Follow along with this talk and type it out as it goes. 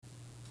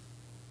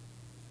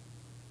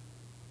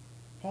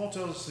Paul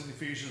tells us in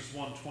Ephesians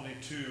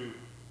 1:22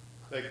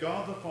 that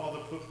God the Father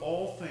put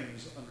all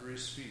things under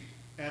his feet.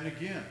 And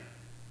again,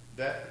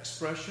 that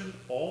expression,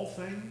 all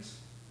things,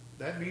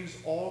 that means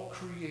all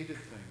created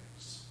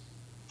things.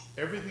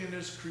 Everything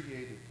is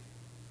created.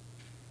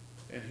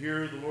 And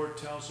here the Lord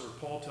tells, or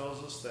Paul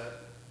tells us,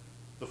 that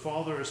the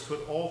Father has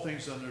put all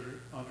things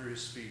under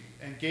his feet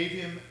and gave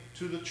him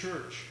to the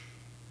church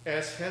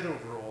as head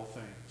over all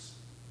things.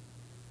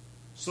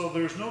 So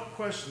there's no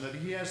question that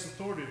he has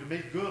authority to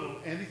make good on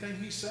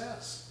anything he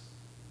says.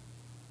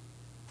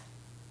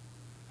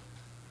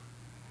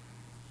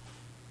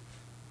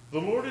 The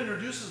Lord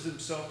introduces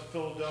himself to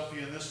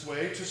Philadelphia in this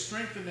way to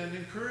strengthen and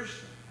encourage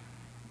them.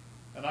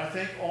 And I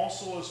think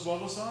also, as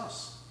well as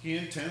us, he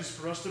intends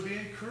for us to be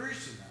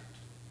encouraged in that.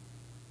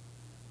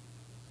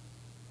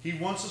 He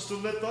wants us to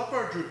lift up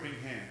our drooping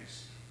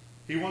hands.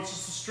 He wants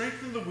us to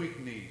strengthen the weak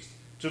knees,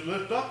 to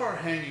lift up our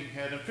hanging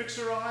head and fix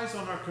our eyes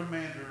on our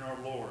Commander and our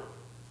Lord.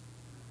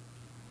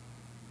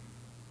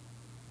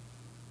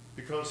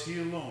 Because he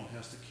alone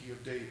has the key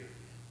of David.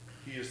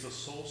 He is the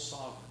sole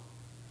sovereign.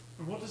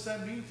 And what does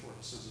that mean for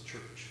us as a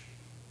church?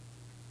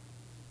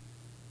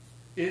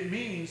 It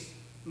means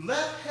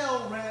let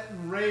hell rant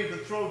and rave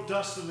and throw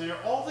dust in there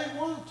all they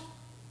want.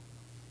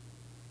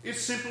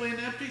 It's simply an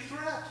empty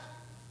threat.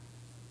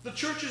 The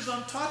church is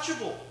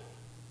untouchable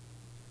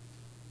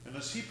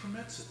unless he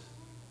permits it.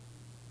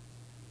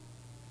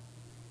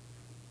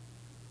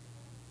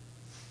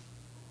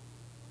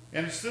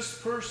 And it's this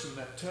person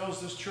that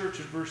tells this church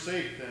in verse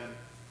 8 then,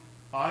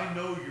 I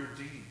know your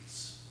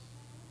deeds.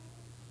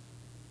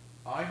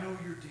 I know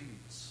your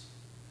deeds.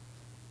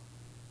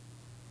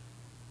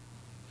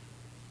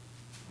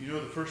 You know,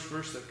 the first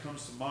verse that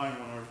comes to mind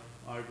when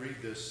I read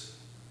this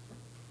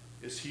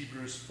is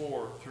Hebrews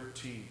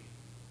 4:13,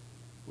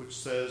 which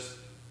says,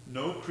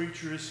 no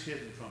creature is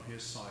hidden from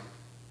his sight,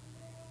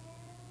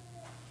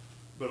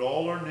 but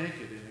all are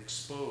naked and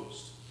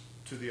exposed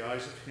to the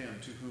eyes of him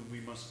to whom we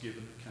must give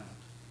an account.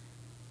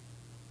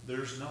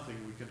 There's nothing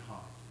we can hide.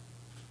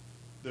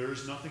 There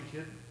is nothing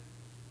hidden.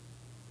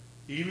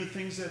 Even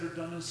things that are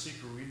done in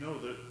secret, we know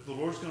that the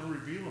Lord's going to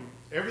reveal them.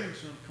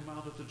 Everything's going to come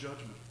out at the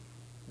judgment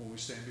when we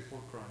stand before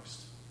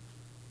Christ.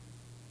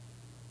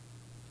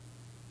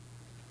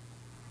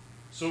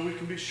 So we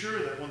can be sure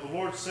that when the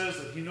Lord says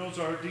that he knows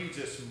our deeds,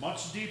 it's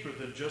much deeper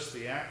than just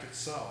the act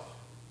itself.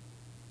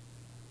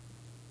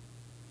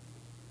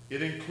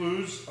 It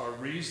includes our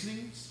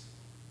reasonings,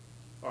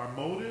 our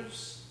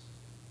motives,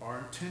 our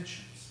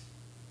intentions.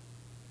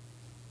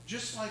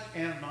 Just like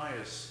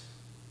Ananias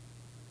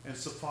and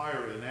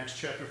Sapphira in Acts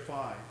chapter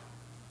 5,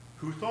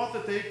 who thought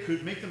that they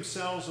could make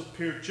themselves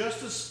appear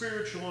just as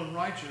spiritual and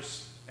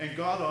righteous and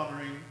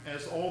God-honoring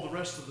as all the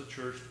rest of the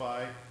church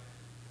by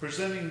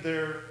presenting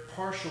their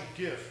partial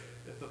gift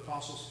at the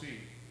apostles' feet.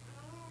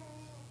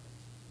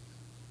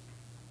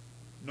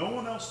 No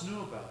one else knew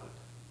about it,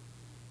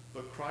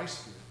 but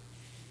Christ did.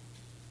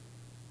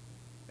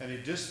 And he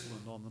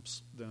disciplined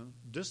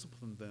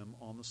them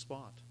on the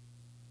spot,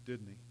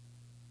 didn't he?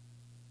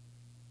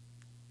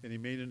 And he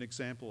made an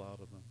example out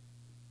of them.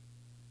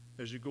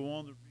 As you go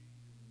on to read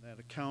that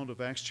account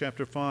of Acts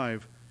chapter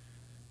 5,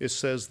 it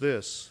says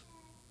this,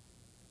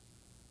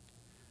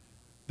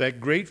 that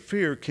great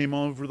fear came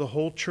over the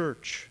whole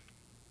church.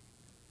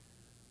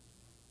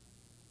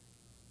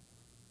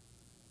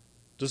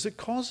 Does it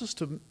cause us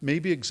to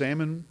maybe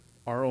examine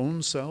our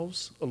own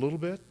selves a little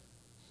bit?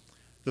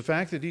 The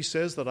fact that he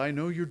says that I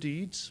know your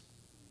deeds?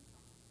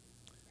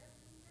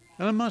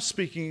 And I'm not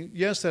speaking,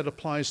 yes, that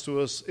applies to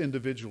us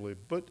individually,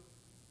 but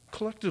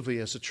collectively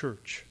as a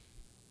church.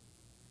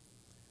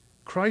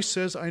 Christ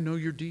says, I know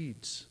your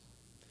deeds.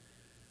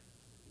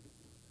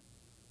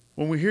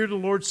 When we hear the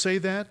Lord say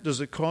that,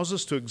 does it cause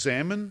us to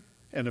examine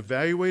and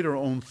evaluate our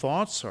own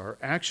thoughts, our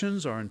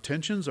actions, our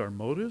intentions, our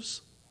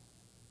motives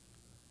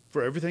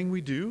for everything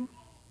we do?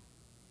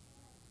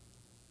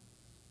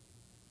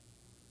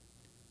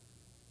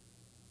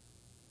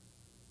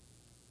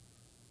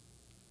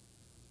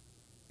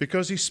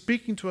 Because he's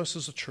speaking to us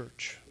as a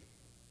church.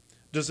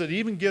 Does it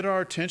even get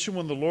our attention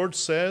when the Lord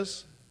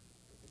says,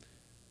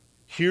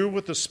 hear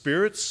what the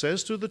Spirit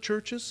says to the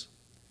churches?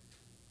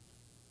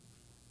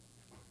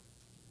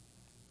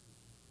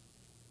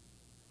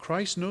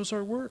 Christ knows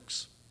our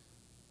works.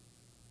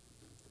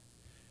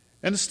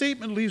 And the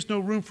statement leaves no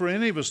room for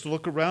any of us to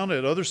look around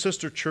at other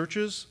sister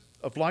churches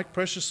of like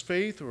precious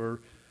faith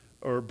or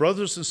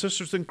brothers and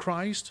sisters in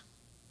Christ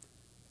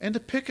and to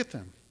pick at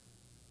them.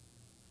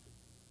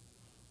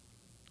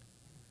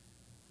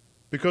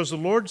 Because the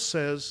Lord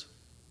says,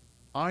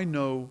 I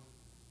know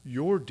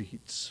your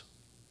deeds.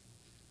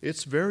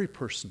 It's very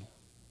personal.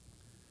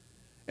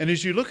 And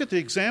as you look at the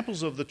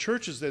examples of the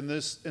churches in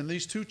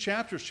these two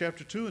chapters,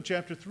 chapter 2 and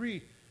chapter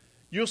 3,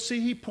 you'll see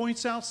he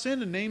points out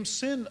sin and names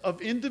sin of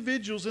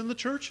individuals in the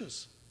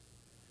churches.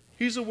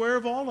 He's aware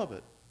of all of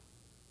it.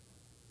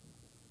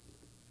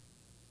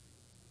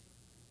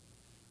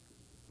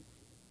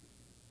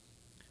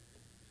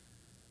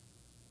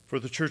 For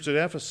the church at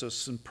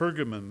Ephesus and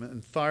Pergamum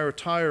and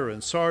Thyatira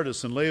and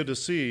Sardis and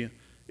Laodicea,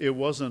 it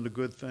wasn't a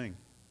good thing.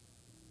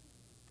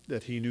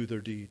 that he knew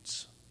their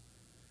deeds.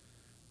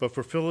 But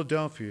for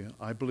Philadelphia,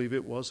 I believe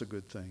it was a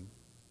good thing.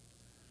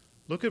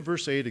 Look at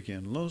verse 8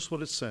 again. Notice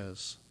what it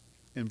says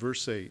in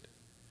verse 8.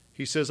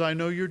 He says, I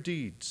know your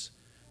deeds.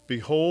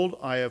 Behold,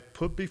 I have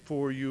put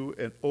before you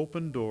an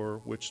open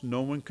door which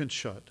no one can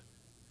shut,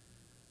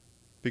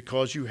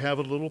 because you have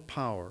a little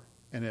power,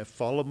 and have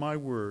followed my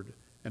word,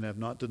 and have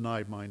not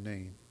denied my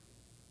name.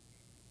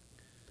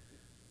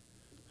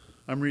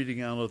 I'm reading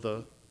out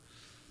of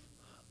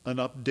an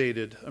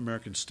updated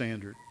American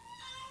Standard.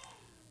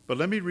 But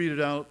let me read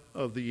it out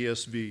of the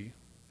ESV,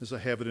 as I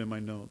have it in my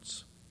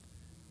notes.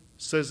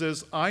 It says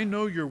this, I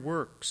know your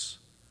works.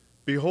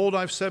 Behold,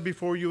 I've set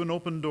before you an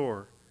open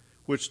door,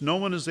 which no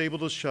one is able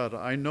to shut.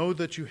 I know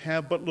that you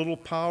have but little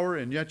power,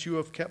 and yet you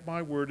have kept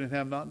my word and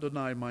have not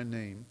denied my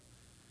name.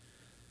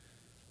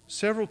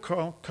 Several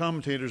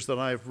commentators that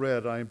I have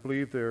read, I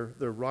believe they're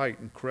right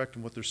and correct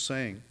in what they're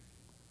saying,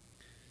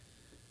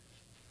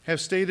 have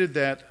stated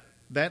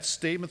that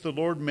statement the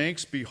Lord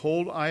makes,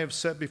 behold, I have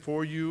set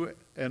before you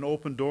an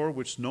open door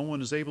which no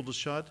one is able to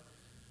shut,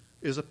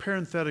 is a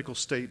parenthetical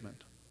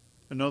statement.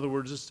 In other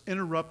words, it's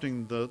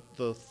interrupting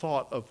the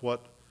thought of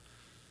what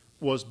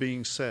was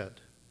being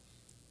said.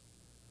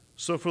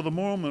 So for the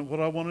moment, what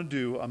I want to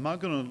do, I'm not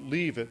going to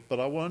leave it, but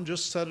I want to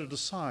just set it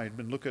aside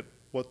and look at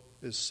what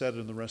is said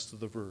in the rest of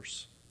the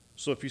verse.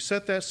 So if you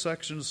set that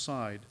section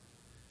aside,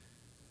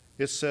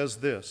 it says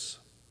this,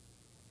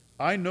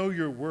 I know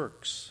your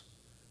works,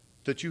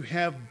 that you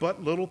have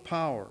but little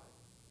power.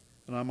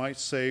 And I might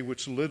say,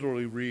 which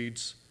literally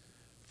reads,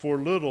 for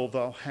little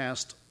thou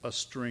hast a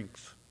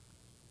strength.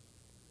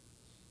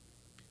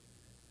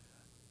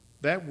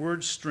 That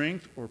word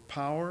strength or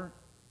power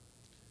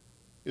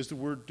is the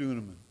word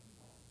dunamis.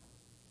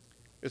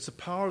 It's a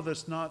power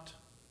that's not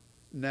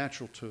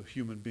natural to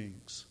human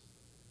beings.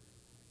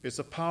 It's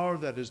a power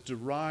that is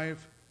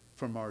derived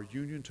from our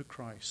union to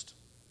Christ.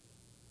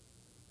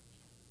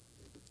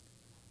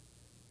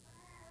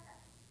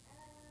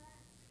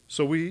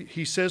 So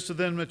he says to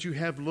them that you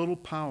have little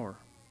power.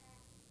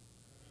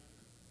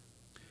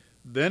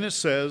 Then it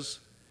says,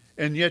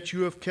 and yet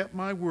you have kept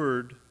my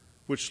word,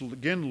 which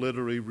again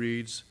literally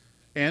reads,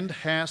 and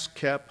hast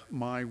kept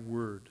my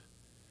word.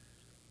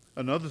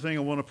 Another thing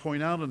I want to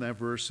point out in that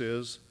verse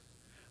is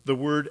the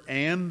word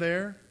and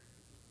there,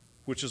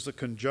 which is the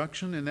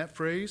conjunction in that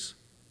phrase.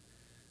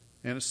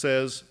 And it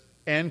says,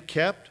 and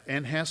kept,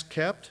 and has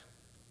kept,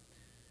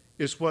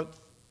 is what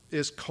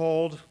is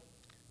called,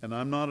 and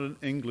I'm not an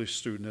English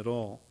student at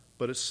all,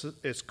 but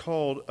it's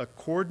called a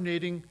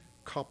coordinating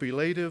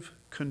copulative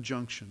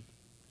conjunction.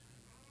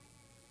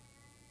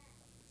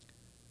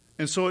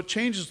 And so it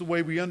changes the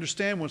way we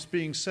understand what's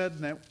being said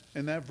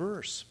in that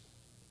verse.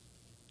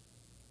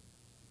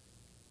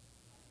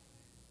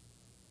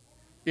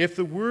 If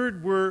the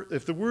word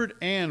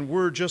and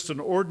were just an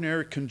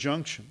ordinary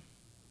conjunction,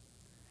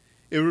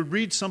 it would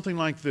read something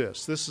like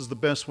this. This is the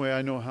best way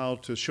I know how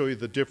to show you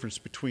the difference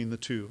between the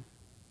two.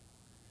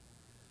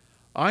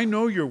 I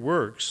know your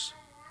works,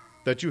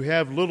 that you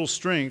have little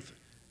strength,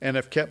 and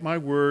have kept my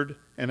word,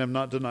 and have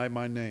not denied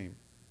my name.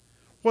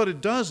 What it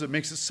does, it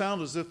makes it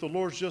sound as if the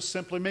Lord's just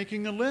simply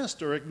making a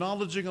list or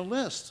acknowledging a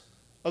list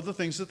of the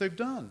things that they've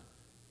done.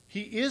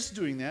 He is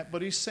doing that,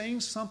 but he's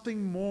saying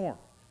something more.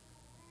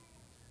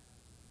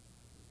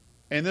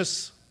 And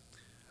this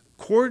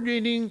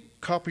coordinating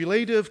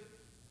copulative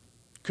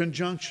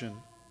conjunction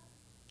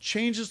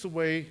changes the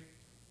way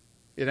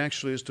it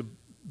actually is to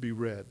be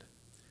read.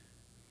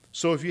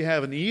 So if you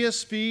have an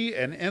ESV,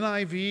 an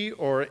NIV,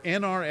 or an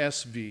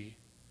NRSV,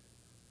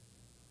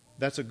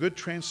 that's a good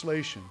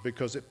translation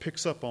because it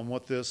picks up on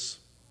what this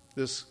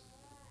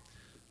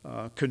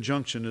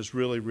conjunction is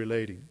really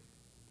relating.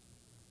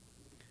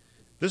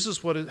 This is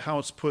how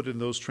it's put in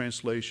those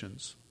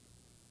translations.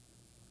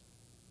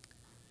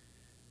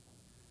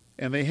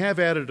 And they have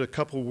added a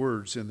couple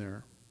words in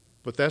there,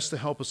 but that's to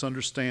help us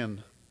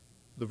understand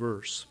the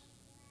verse.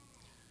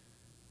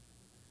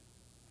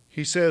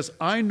 He says,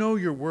 I know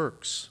your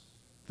works,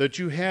 that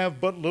you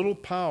have but little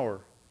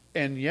power,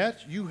 and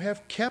yet you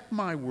have kept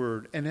my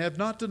word and have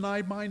not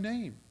denied my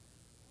name.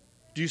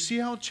 Do you see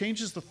how it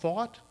changes the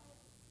thought?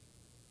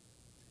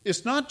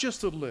 It's not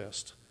just a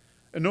list.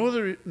 In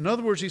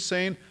other words, he's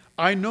saying,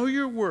 I know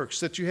your works,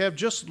 that you have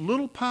just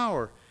little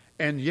power,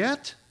 and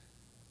yet,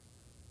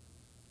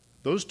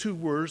 those two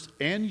words,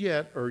 and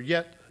yet, or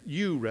yet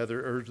you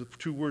rather, are the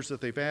two words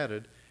that they've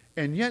added,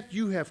 and yet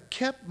you have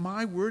kept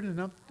my word and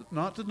have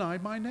not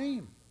denied my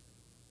name.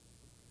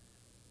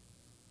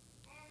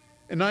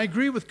 And I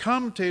agree with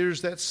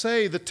commentators that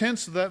say the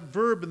tense of that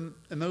verb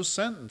in those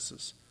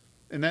sentences,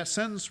 in that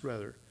sentence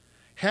rather,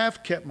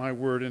 have kept my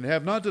word and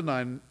have not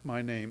denied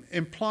my name,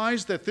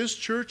 implies that this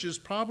church has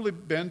probably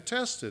been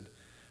tested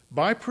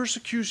by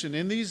persecution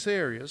in these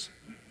areas,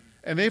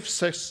 and they've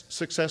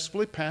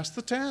successfully passed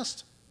the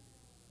test.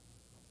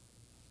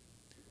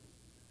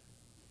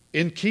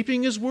 In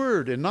keeping his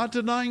word and not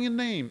denying his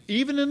name,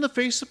 even in the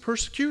face of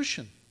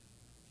persecution.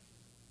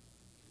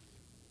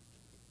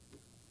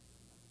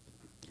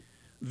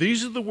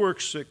 These are the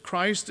works that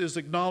Christ is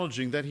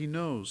acknowledging that he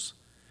knows.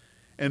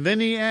 And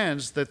then he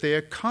adds that they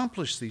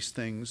accomplish these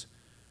things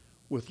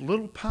with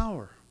little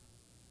power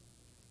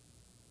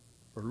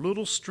or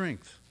little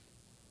strength.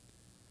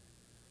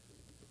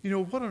 You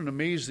know, what an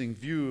amazing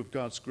view of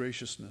God's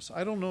graciousness.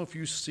 I don't know if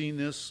you've see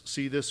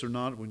this or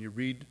not when you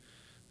read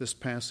this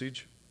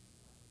passage.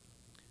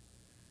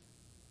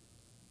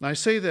 And I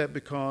say that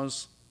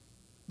because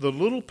the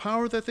little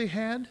power that they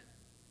had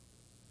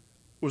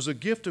was a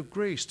gift of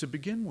grace to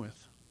begin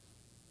with.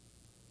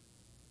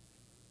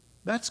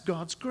 That's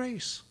God's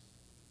grace.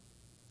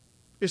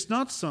 It's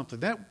not something.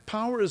 That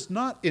power is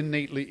not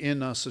innately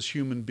in us as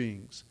human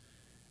beings.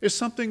 It's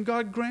something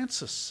God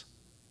grants us.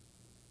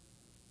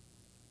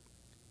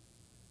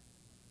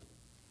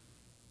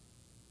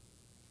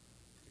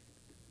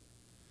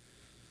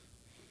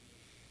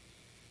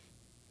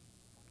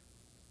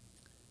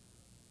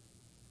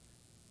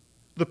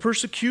 The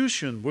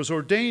persecution was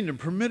ordained and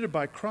permitted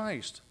by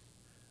Christ,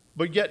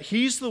 but yet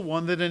he's the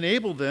one that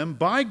enabled them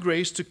by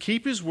grace to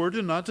keep his word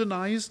and not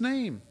deny his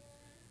name.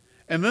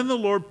 And then the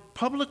Lord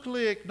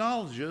publicly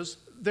acknowledges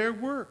their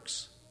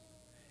works,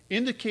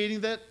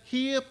 indicating that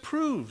he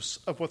approves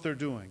of what they're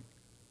doing.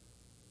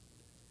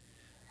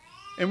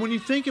 And when you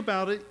think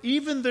about it,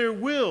 even their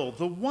will,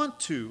 the want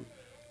to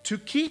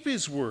keep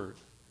his word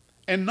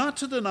and not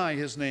to deny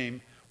his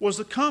name, was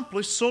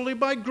accomplished solely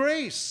by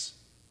grace.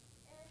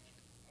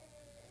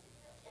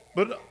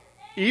 But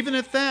even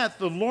at that,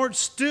 the Lord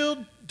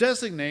still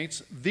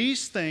designates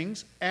these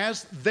things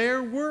as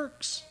their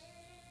works.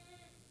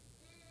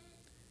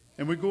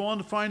 And we go on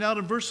to find out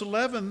in verse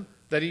 11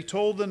 that he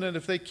told them that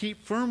if they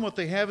keep firm what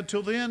they have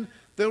until the end,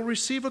 they'll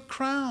receive a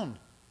crown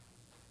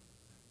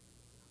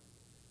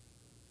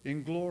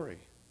in glory.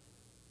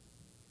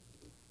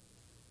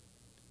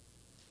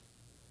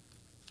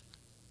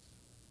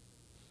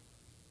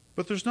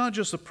 But there's not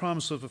just a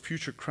promise of a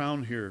future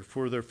crown here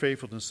for their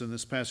faithfulness in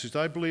this passage.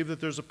 I believe that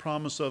there's a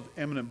promise of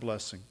eminent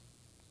blessing.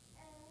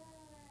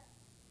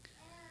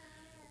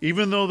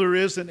 Even though there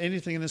isn't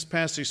anything in this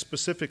passage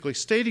specifically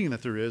stating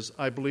that there is,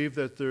 I believe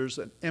that there's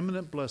an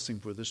eminent blessing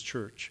for this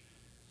church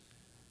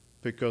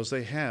because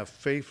they have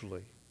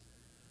faithfully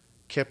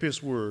kept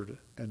his word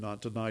and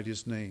not denied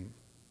his name.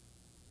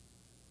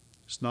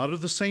 It's not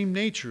of the same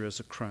nature as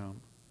a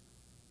crown.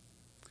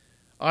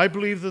 I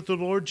believe that the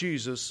Lord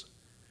Jesus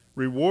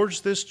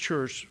rewards this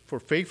church for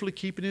faithfully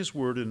keeping his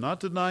word and not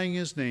denying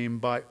his name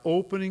by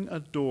opening a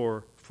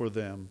door for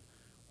them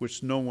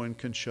which no one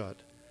can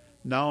shut.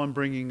 Now I'm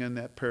bringing in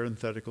that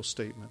parenthetical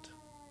statement.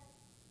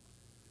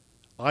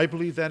 I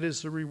believe that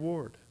is the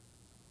reward.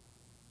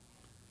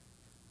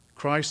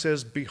 Christ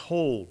says,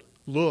 "Behold,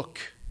 look,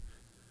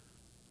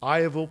 I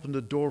have opened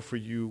a door for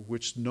you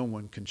which no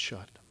one can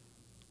shut."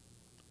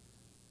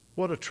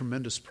 What a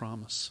tremendous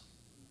promise.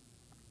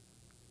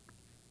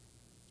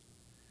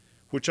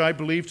 Which I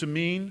believe to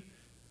mean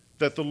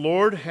that the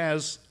Lord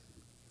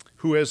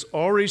who has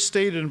already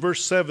stated in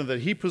verse 7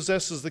 that he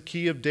possesses the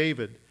key of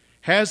David,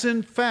 has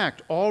in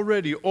fact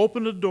already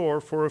opened a door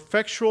for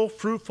effectual,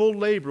 fruitful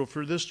labor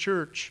for this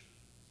church.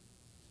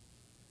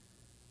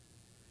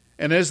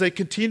 And as they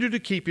continue to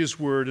keep his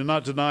word and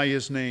not deny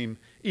his name,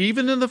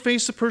 even in the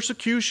face of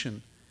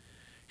persecution,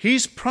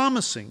 he's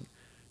promising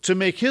to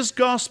make his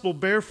gospel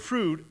bear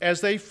fruit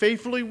as they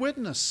faithfully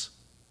witness.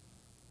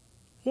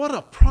 What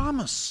a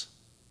promise!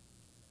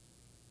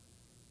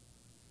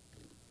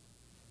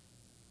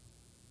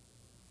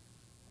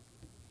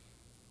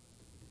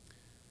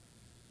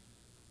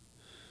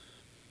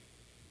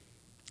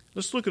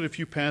 Let's look at a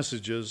few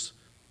passages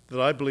that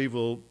I believe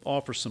will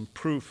offer some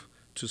proof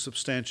to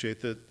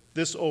substantiate that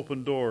this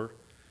open door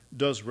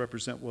does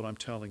represent what I'm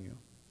telling you.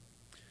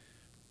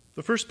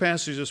 The first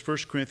passage is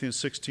 1 Corinthians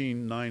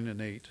 16, 9 and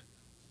 8,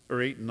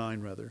 or 8 and 9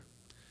 rather.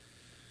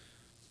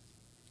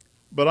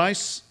 But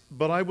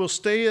I will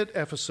stay at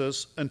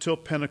Ephesus until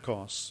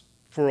Pentecost,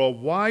 for a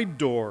wide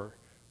door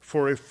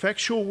for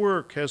effectual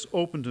work has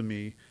opened to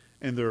me,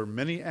 and there are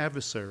many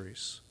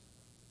adversaries.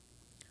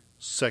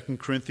 2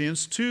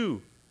 Corinthians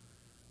 2,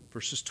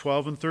 verses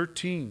 12 and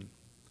 13.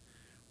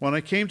 When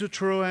I came to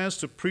Troas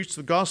to preach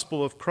the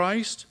gospel of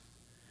Christ,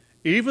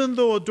 even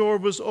though a door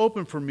was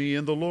open for me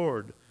in the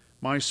Lord,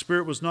 my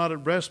spirit was not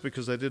at rest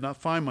because I did not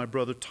find my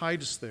brother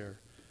Titus there.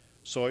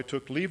 So I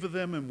took leave of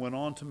them and went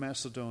on to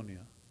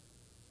Macedonia.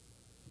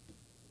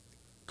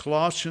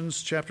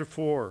 Colossians chapter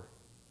 4,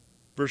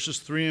 verses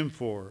 3 and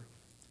 4.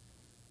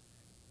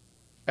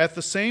 At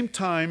the same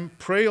time,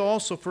 pray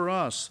also for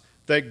us,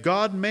 that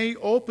God may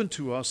open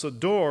to us a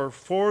door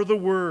for the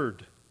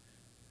word,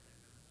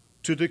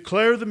 to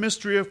declare the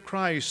mystery of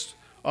Christ,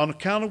 on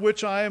account of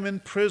which I am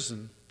in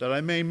prison, that I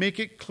may make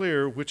it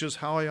clear which is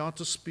how I ought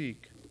to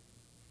speak.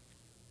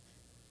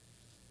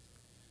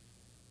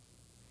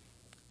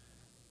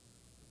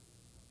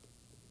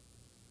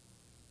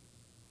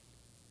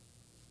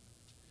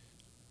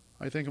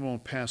 I think I'm going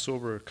to pass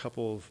over a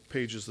couple of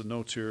pages of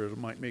notes here. It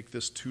might make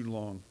this too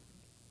long.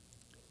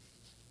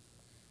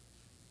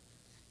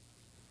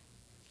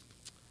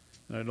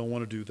 And I don't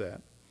want to do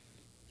that.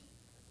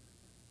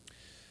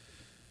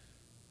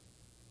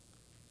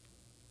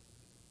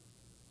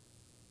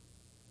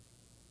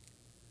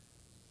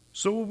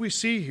 So what we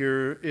see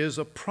here is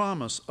a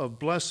promise of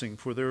blessing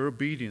for their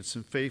obedience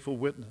and faithful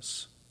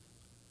witness.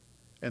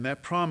 And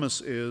that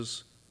promise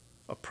is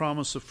a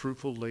promise of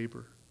fruitful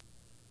labor.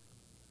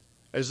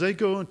 As they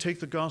go and take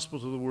the gospel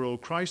to the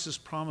world, Christ is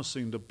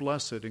promising to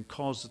bless it and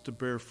cause it to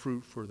bear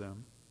fruit for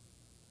them.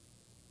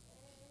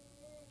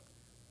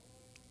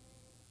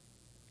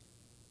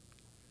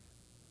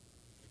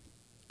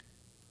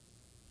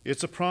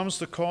 It's a promise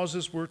to cause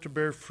His word to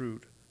bear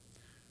fruit,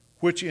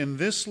 which in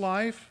this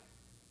life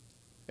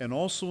and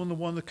also in the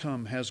one to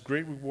come has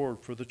great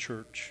reward for the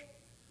church,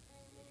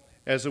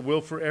 as it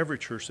will for every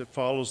church that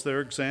follows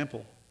their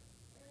example.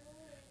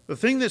 The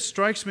thing that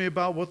strikes me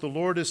about what the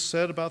Lord has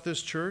said about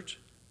this church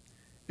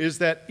is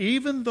that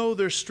even though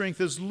their strength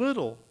is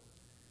little,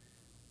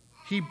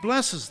 He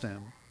blesses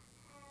them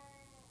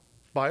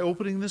by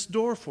opening this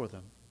door for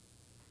them.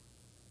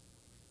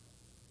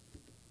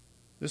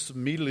 This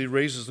immediately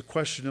raises the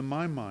question in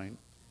my mind.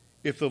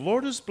 If the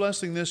Lord is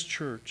blessing this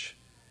church,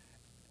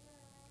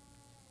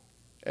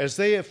 as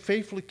they have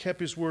faithfully kept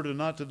His word and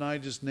not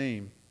denied His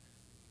name,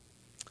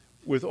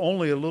 with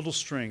only a little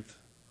strength,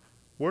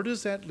 where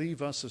does that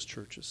leave us as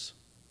churches?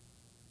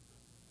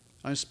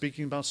 I'm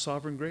speaking about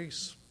Sovereign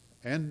Grace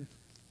and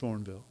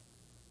Thornville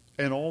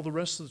and all the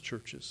rest of the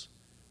churches.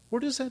 Where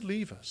does that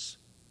leave us?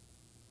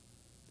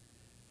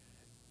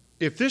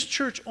 If this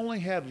church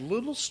only had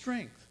little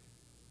strength,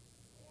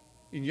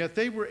 and yet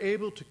they were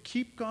able to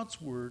keep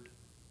God's word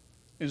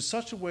in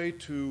such a way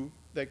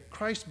that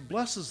Christ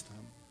blesses them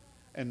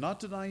and not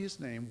deny His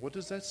name, what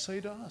does that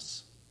say to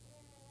us?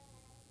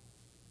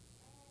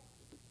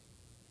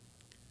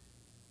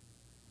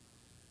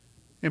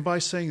 And by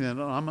saying that,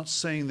 I'm not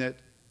saying that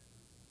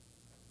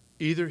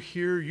either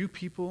here, you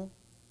people,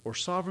 or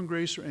Sovereign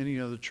Grace or any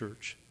other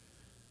church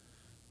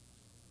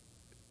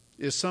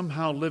is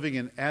somehow living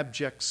in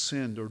abject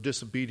sin or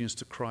disobedience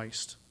to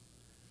Christ.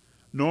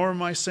 Nor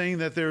am I saying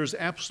that there is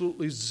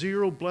absolutely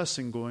zero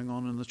blessing going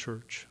on in the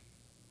church.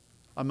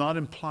 I'm not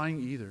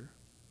implying either.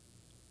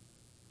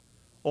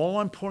 All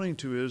I'm pointing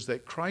to is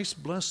that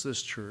Christ blessed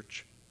this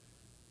church,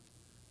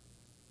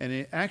 and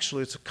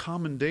it's a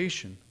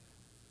commendation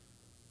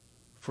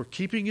for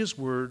keeping His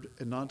word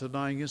and not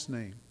denying His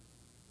name.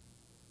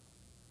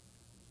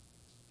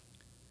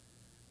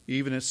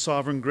 Even at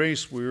Sovereign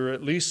Grace, we're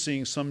at least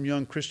seeing some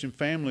young Christian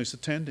families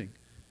attending.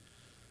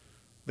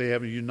 They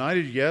haven't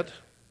united yet,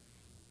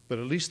 but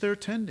at least they're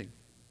attending.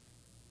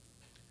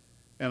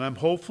 And I'm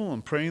hopeful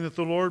and praying that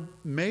the Lord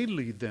may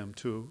lead them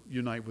to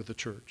unite with the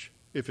church,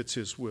 if it's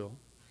His will.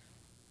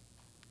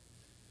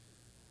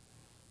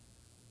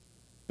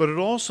 But it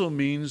also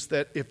means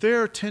that if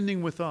they're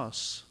attending with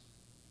us,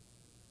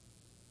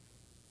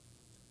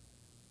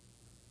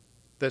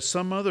 that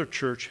some other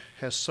church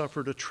has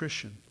suffered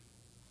attrition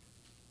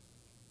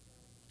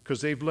because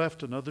they've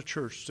left another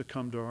church to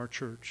come to our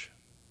church.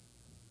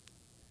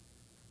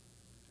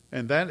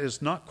 And that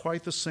is not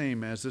quite the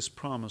same as this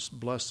promised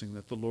blessing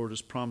that the Lord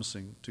is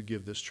promising to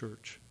give this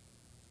church.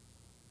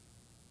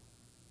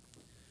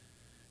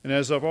 And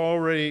as I've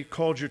already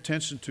called your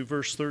attention to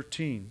verse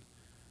 13,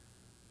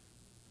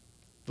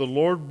 the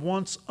Lord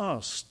wants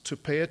us to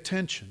pay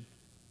attention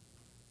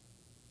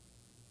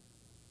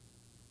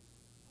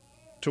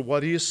to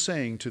what He is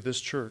saying to this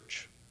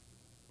church.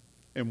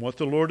 And what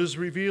the Lord is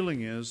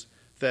revealing is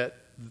that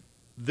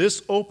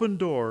this open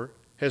door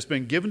has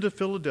been given to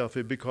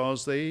Philadelphia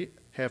because they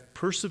have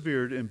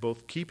persevered in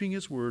both keeping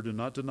His word and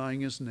not denying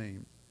His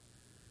name.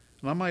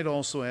 And I might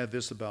also add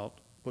this about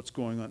what's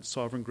going on at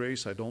Sovereign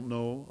Grace. I don't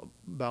know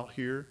about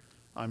here.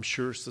 I'm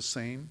sure it's the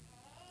same.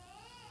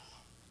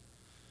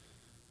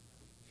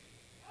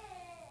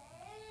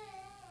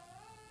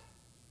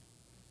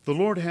 The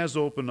Lord has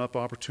opened up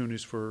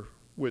opportunities for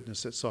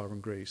witness at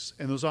Sovereign Grace,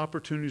 and those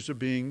opportunities are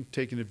being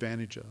taken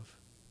advantage of.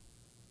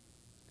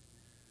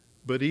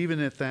 But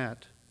even at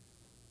that,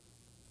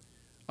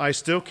 I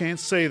still can't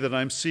say that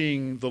I'm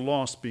seeing the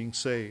lost being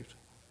saved,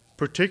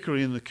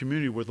 particularly in the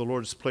community where the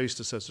Lord has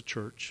placed us as a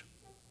church.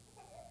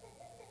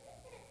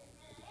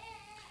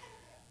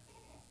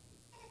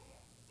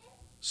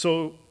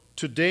 So,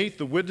 to date,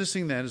 the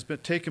witnessing that has been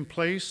taken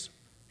place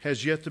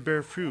has yet to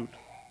bear fruit.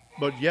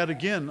 But yet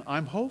again,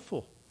 I'm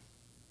hopeful.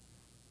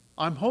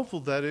 I'm hopeful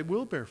that it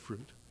will bear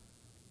fruit.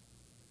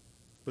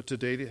 But to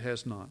date, it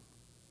has not.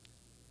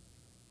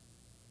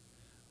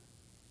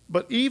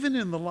 But even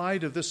in the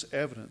light of this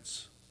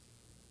evidence,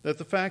 that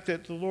the fact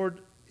that the Lord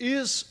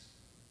is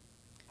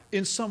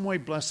in some way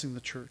blessing the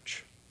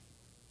church,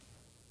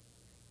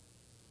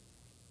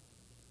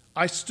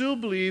 I still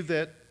believe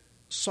that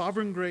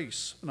Sovereign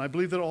Grace, and I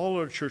believe that all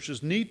our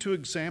churches need to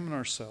examine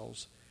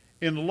ourselves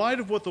in the light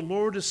of what the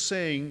Lord is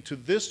saying to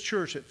this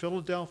church at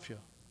Philadelphia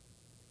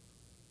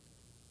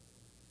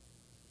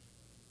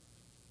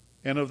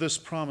and of this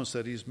promise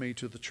that He's made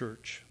to the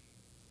church.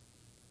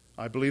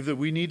 I believe that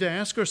we need to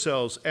ask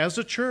ourselves as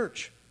a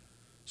church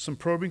some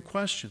probing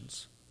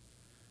questions.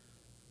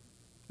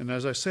 And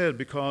as I said,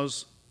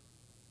 because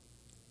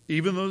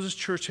even though this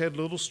church had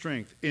little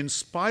strength, in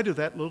spite of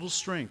that little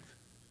strength,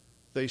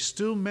 they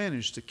still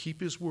managed to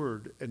keep His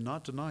word and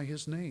not deny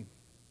His name.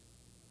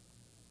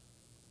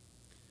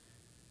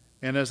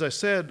 And as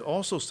I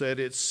also said,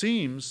 it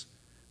seems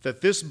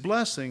that this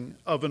blessing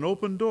of an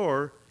open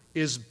door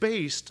is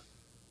based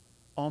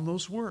on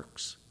those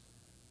works.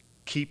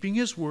 Keeping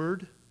his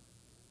word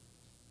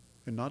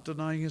and not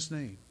denying his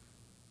name.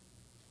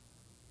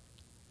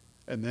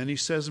 And then he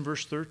says in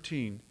verse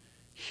 13,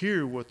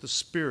 hear what the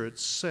Spirit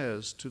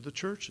says to the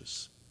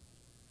churches.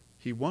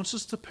 He wants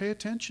us to pay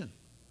attention.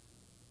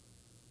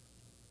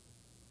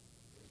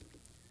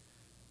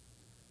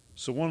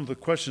 So one of the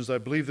questions I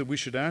believe that we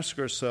should ask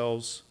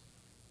ourselves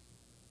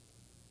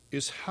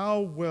is how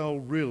well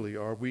really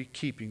are we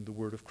keeping the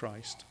word of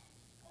Christ?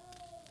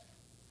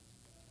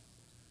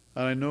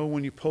 And I know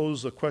when you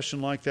pose a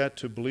question like that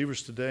to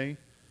believers today,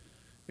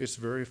 it's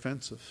very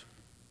offensive.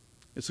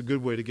 It's a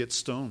good way to get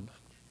stoned.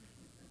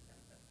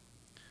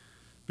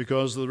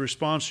 Because the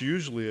response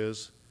usually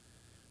is,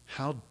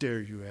 how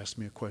dare you ask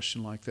me a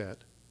question like that?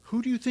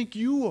 Who do you think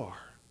you are?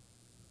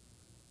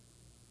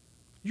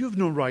 You have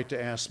no right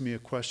to ask me a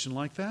question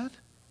like that.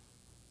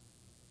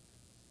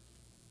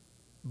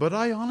 But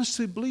I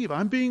honestly believe,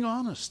 I'm being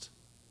honest.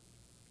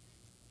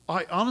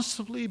 I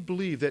honestly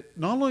believe that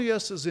not only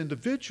us as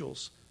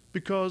individuals,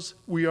 because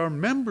we are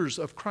members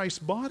of Christ's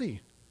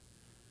body,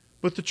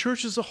 but the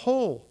church as a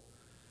whole,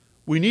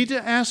 we need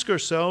to ask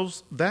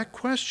ourselves that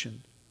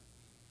question.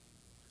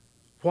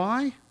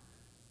 Why?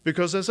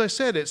 Because as I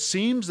said, it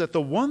seems that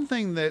the one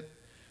thing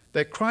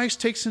that Christ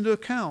takes into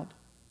account,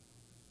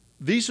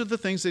 these are the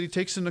things that he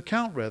takes into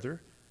account,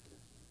 rather,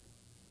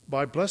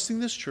 by blessing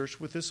this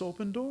church with this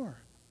open door.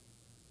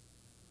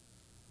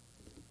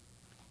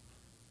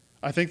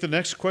 I think the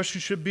next question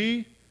should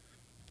be,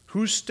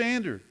 whose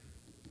standard?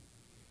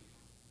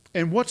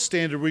 And what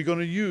standard are we going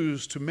to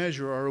use to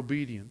measure our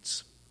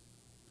obedience?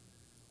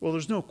 Well,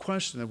 there's no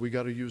question that we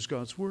got to use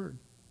God's word.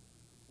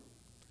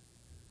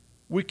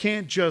 We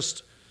can't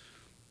just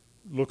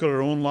look at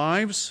our own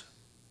lives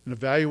and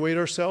evaluate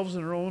ourselves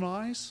in our own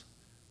eyes.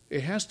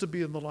 It has to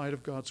be in the light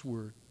of God's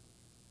word.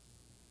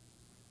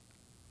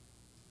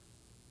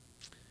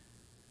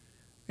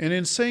 And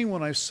in saying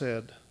what I've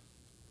said,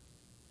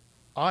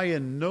 I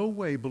in no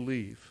way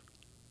believe,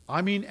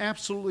 I mean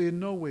absolutely in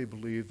no way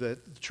believe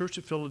that the Church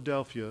of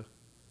Philadelphia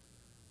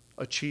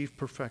achieved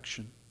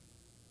perfection.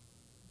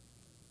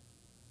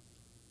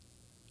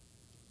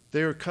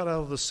 They are cut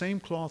out of the same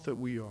cloth that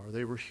we are.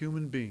 They were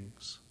human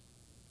beings.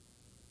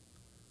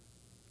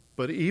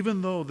 But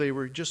even though they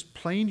were just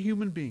plain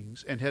human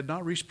beings and had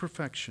not reached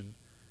perfection,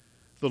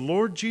 the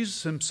Lord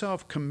Jesus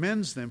himself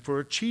commends them for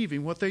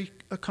achieving what they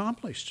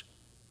accomplished.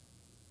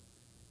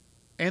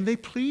 And they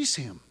please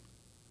him.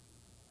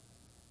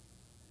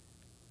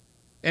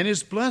 And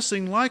his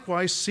blessing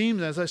likewise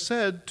seems, as I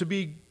said, to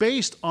be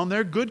based on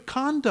their good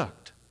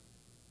conduct.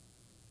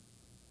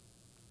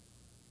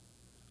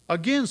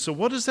 Again, so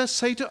what does that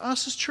say to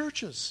us as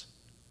churches?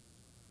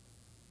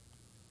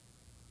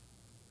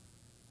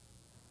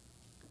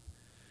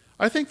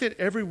 I think that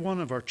every one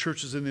of our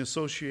churches in the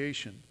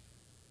association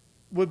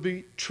would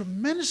be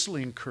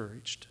tremendously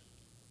encouraged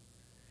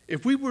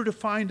if we were to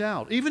find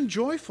out, even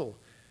joyful,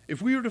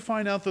 if we were to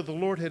find out that the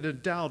Lord had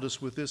endowed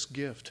us with this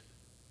gift.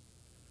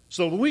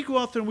 So when we go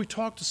out there and we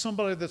talk to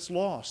somebody that's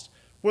lost,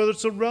 whether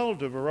it's a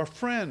relative or a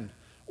friend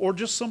or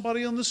just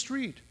somebody on the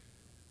street,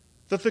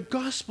 that the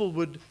gospel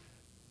would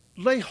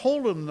lay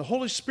hold of them, the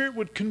Holy Spirit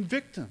would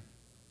convict them.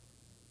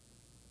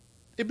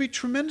 It'd be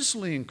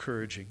tremendously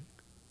encouraging.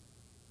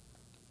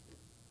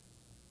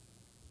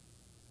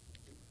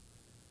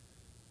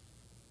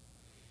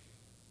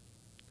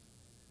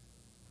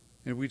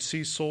 And we'd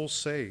see souls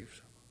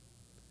saved.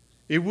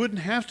 It wouldn't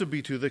have to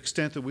be to the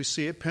extent that we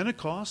see at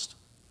Pentecost,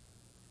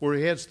 where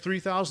he had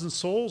 3,000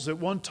 souls at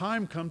one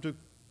time come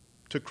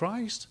to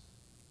Christ.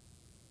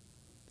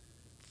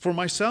 For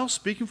myself,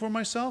 speaking for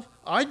myself,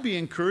 I'd be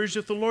encouraged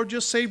if the Lord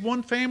just saved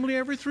one family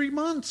every 3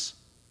 months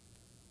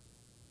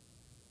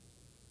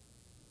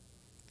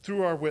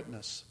through our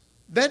witness.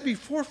 That'd be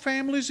 4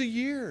 families a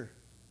year.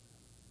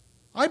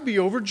 I'd be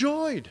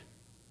overjoyed.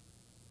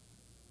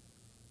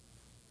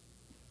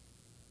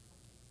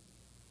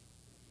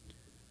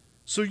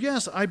 So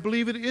yes, I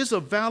believe it is a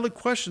valid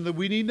question that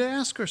we need to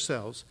ask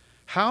ourselves.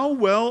 How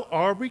well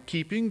are we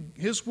keeping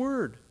his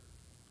word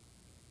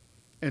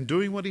and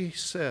doing what he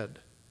said?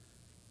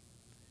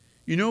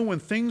 You know, when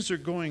things are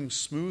going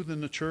smooth in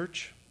the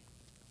church,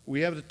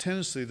 we have the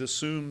tendency to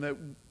assume that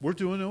we're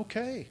doing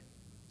okay.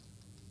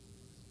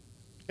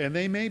 And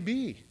they may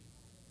be.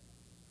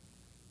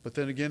 But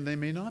then again, they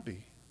may not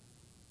be.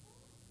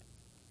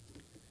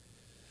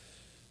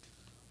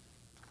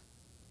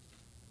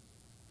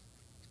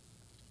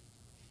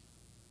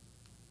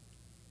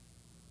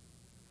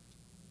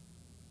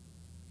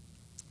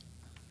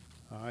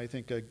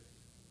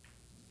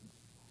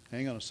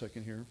 Hang on a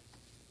second here.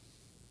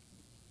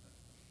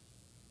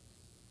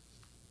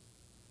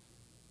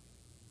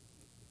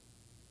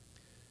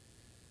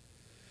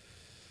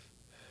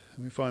 Let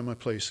me find my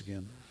place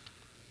again.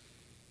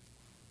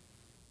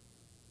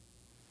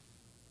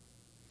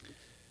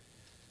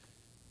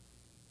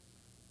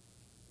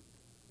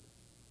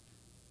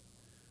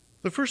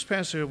 The first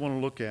passage I want to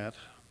look at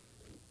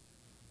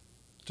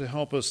to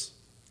help us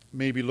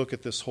maybe look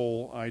at this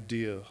whole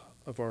idea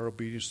of our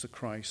obedience to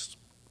Christ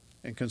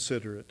and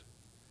consider it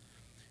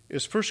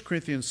is 1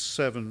 Corinthians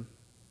 7,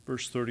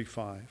 verse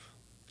 35.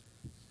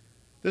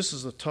 This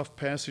is a tough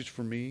passage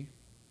for me.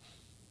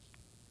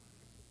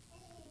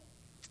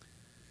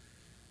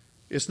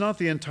 It's not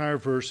the entire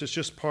verse, it's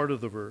just part of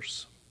the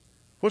verse.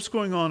 What's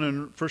going on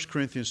in 1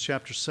 Corinthians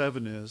chapter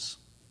 7 is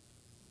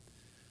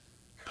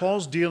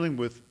Paul's dealing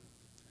with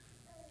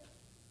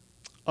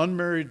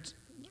unmarried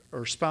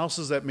or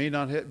spouses that may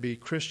not be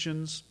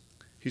Christians.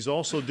 He's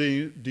also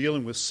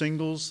dealing with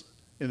singles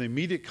in the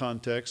immediate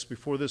context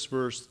before this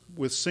verse,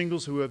 with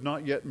singles who have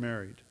not yet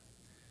married.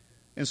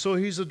 And so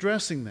he's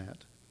addressing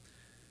that.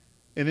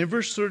 And in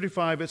verse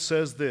 35 it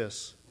says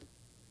this.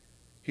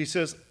 He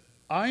says,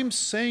 I'm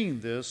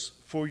saying this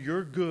for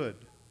your good.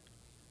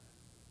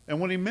 And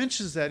when he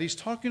mentions that, he's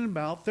talking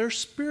about their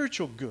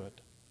spiritual good.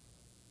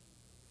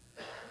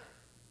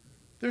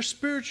 Their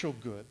spiritual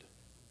good.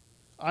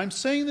 I'm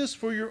saying this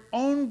for your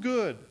own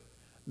good,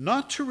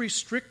 not to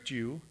restrict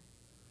you,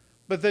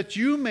 but that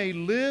you may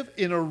live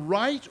in a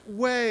right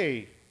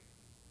way.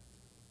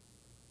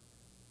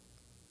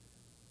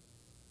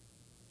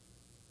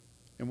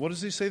 And what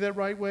does he say that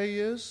right way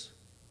is?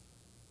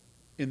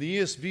 In the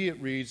ESV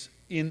it reads,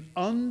 in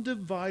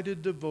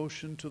undivided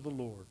devotion to the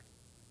Lord.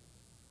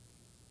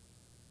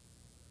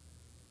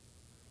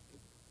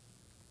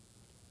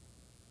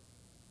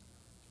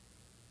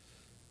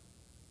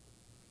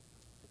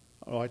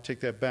 Oh, I take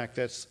that back.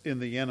 That's in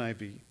the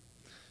NIV,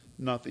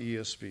 not the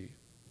ESV.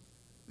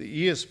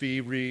 The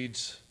ESV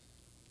reads,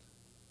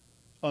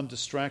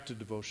 undistracted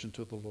devotion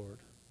to the Lord.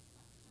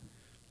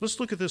 Let's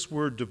look at this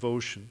word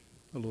devotion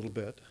a little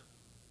bit.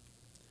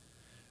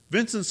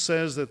 Vincent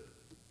says that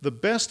the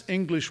best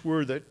English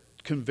word that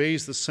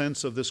conveys the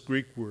sense of this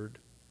Greek word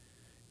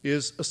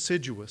is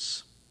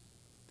assiduous.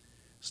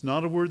 It's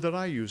not a word that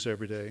I use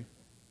every day.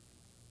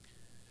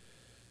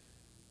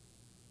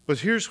 But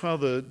here's how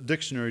the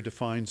dictionary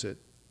defines it.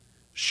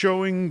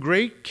 Showing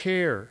great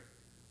care,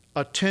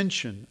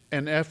 attention,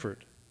 and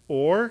effort,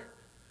 or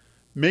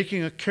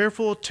making a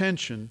careful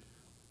attention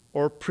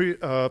or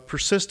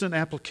persistent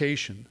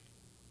application.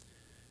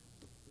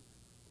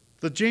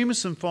 The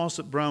Jamieson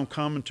Fawcett Brown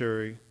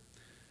commentary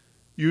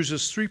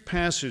uses 3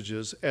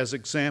 passages as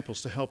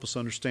examples to help us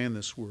understand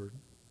this word.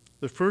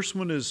 The first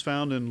one is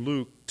found in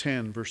Luke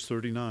 10, verse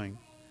 39.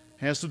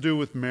 It has to do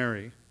with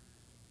Mary.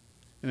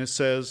 And it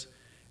says,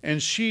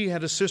 and she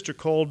had a sister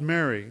called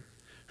Mary,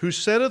 who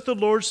sat at the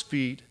Lord's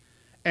feet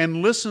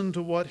and listened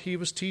to what he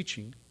was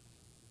teaching.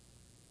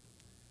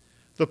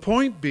 The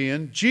point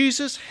being,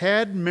 Jesus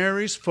had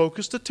Mary's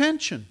focused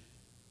attention.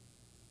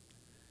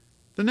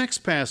 The next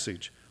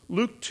passage,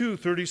 Luke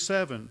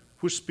 2:37,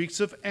 which speaks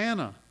of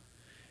Anna,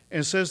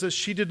 and says that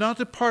she did not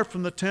depart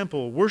from the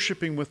temple,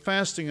 worshiping with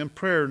fasting and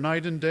prayer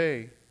night and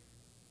day.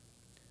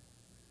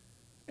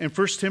 In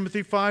 1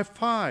 Timothy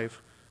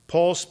 5:5,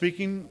 Paul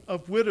speaking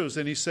of widows,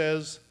 and he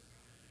says,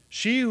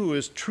 she who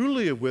is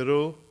truly a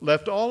widow,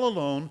 left all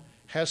alone,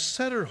 has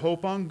set her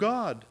hope on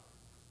God,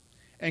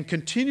 and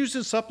continues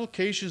in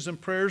supplications and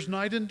prayers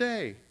night and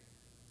day.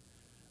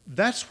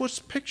 That's what's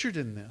pictured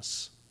in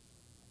this.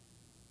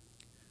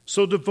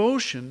 So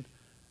devotion,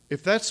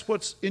 if that's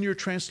what's in your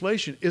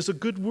translation, is a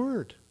good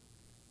word.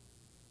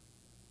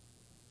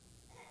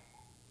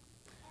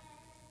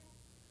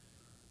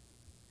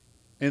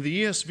 And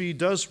the ESV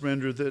does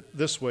render that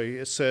this way.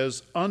 It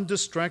says,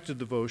 undistracted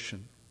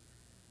devotion.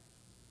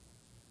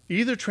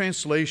 Either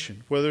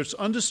translation, whether it's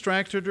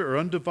undistracted or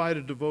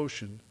undivided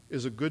devotion,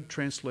 is a good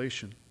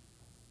translation.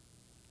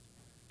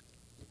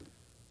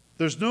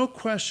 There's no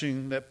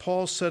question that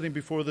Paul's setting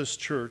before this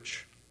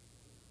church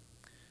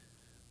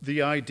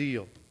the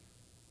ideal.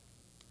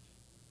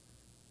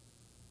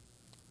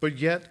 But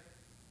yet,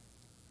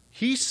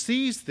 he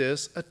sees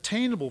this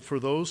attainable for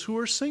those who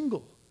are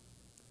single.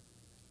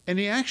 And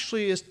he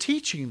actually is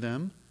teaching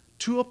them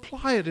to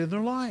apply it in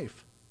their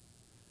life,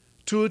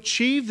 to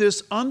achieve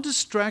this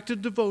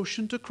undistracted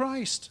devotion to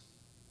Christ.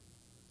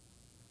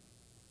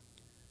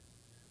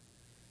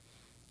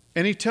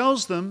 And he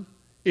tells them,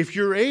 if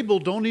you're able,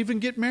 don't even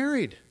get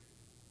married.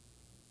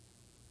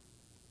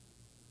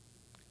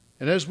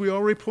 And as we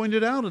already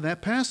pointed out in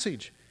that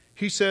passage,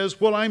 he says,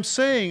 well, I'm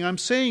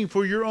saying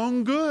for your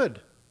own good,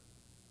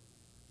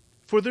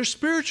 for their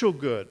spiritual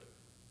good.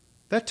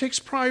 That takes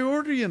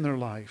priority in their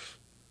life.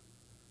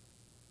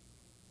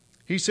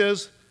 He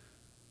says,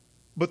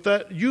 but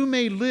that you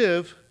may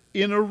live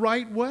in a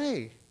right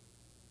way.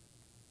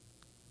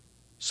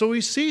 So he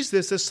sees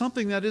this as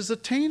something that is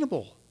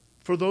attainable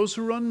for those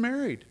who are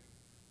unmarried.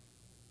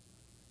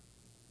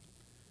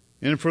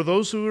 And for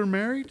those who are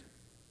married,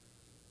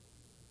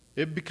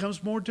 it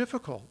becomes more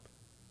difficult,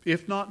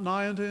 if not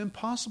nigh unto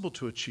impossible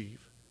to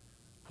achieve.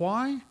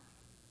 Why?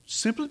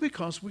 Simply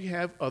because we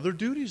have other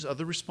duties,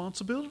 other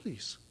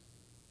responsibilities.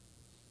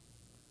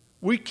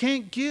 We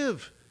can't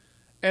give,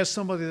 as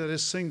somebody that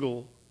is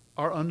single,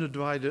 our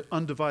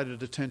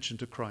undivided attention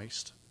to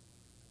Christ.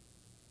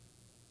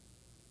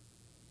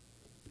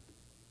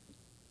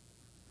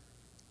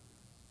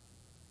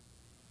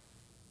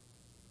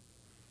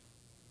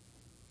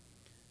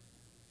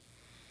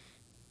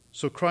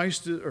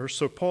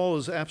 So Paul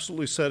is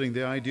absolutely setting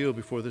the ideal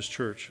before this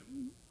church,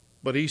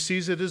 but he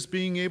sees it as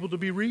being able to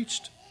be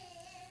reached.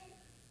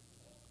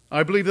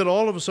 I believe that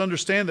all of us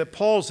understand that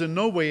Paul's in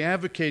no way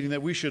advocating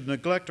that we should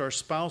neglect our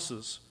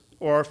spouses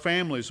or our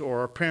families or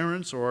our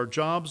parents or our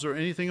jobs or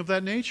anything of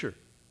that nature.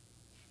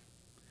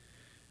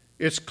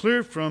 It's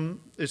clear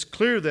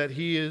that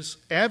he is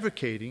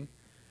advocating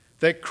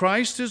that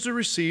Christ is to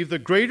receive the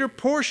greater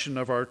portion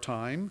of our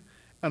time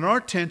and our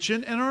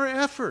attention and our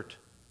effort.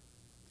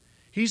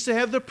 He's to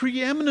have the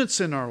preeminence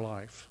in our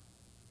life.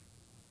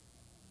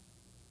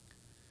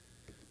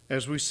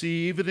 As we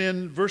see even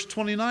in verse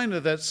 29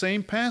 of that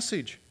same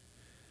passage.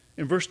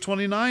 In verse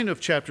 29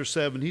 of chapter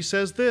 7, he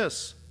says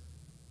this,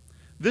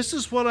 "This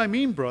is what I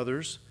mean,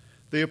 brothers.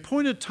 The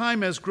appointed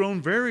time has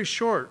grown very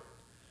short.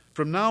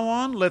 From now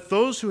on, let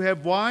those who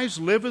have wives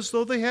live as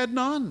though they had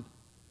none,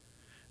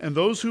 and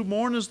those who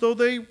mourn as though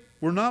they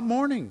were not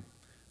mourning,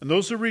 and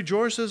those who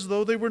rejoice as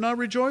though they were not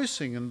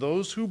rejoicing, and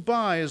those who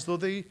buy as though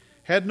they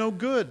had no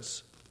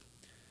goods,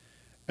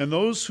 and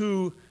those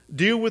who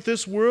deal with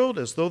this world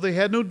as though they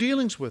had no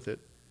dealings with it.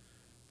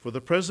 For the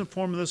present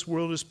form of this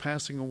world is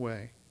passing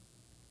away."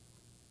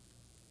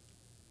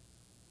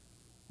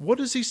 What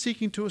is he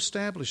seeking to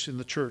establish in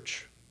the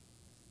church?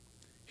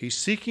 He's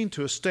seeking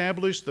to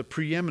establish the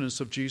preeminence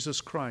of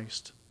Jesus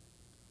Christ.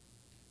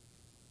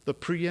 The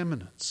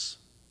preeminence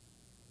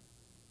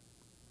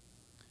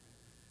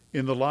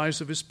in the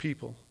lives of his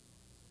people.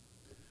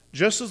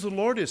 Just as the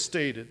Lord has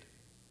stated,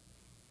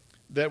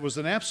 that was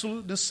an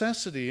absolute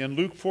necessity in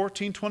Luke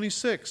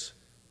 14:26,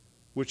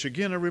 which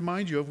again I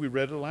remind you of, we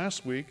read it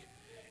last week.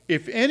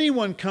 "If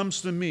anyone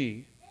comes to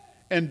me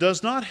and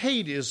does not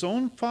hate his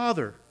own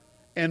father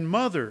and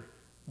mother,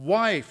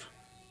 wife,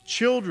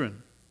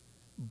 children,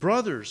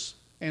 brothers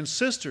and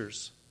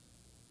sisters,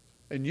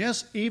 and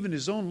yes, even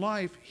his own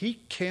life, he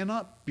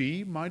cannot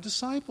be my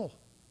disciple."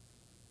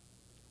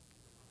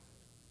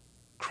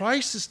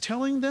 Christ is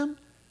telling them,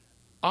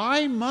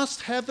 I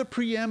must have the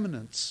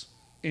preeminence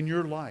in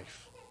your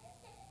life.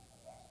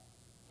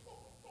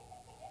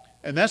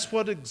 And that's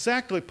what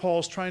exactly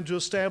Paul's trying to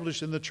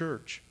establish in the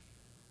church.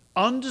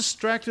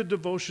 Undistracted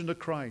devotion to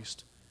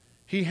Christ.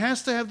 He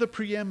has to have the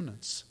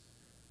preeminence.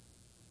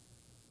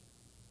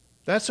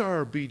 That's our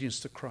obedience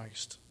to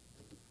Christ.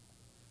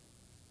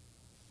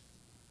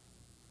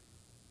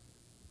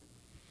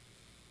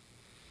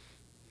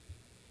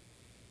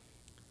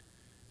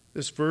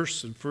 This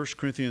verse in 1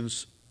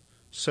 Corinthians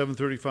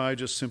 7:35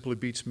 just simply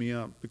beats me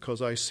up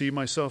because I see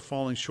myself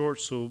falling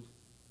short so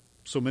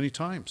many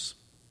times.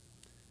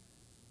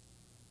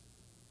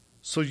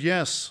 So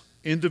yes,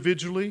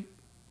 individually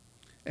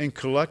and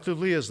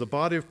collectively as the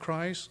body of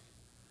Christ,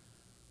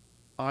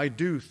 I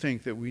do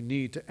think that we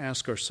need to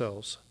ask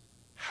ourselves,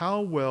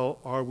 how well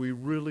are we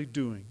really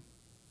doing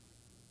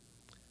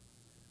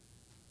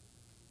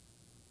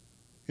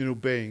in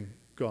obeying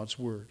God's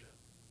word?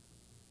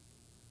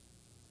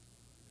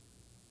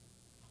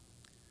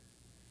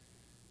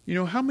 You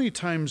know, how many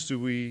times do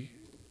we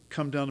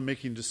come down to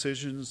making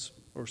decisions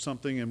or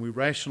something and we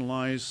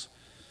rationalize,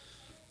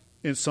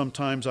 and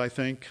sometimes I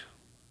think,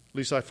 at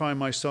least I find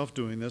myself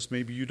doing this,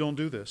 maybe you don't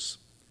do this,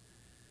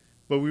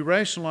 but we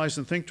rationalize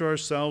and think to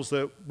ourselves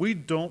that we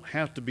don't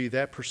have to be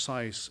that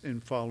precise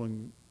in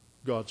following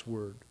God's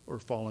word or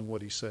following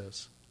what he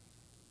says.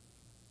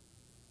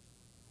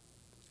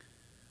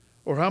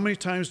 Or how many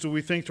times do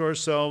we think to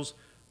ourselves,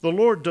 the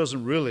Lord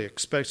doesn't really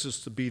expect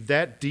us to be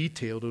that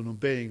detailed in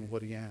obeying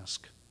what he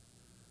asks.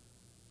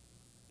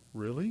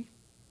 Really?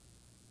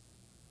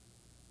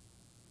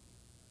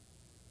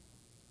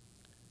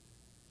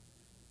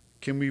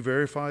 Can we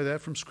verify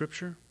that from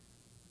Scripture?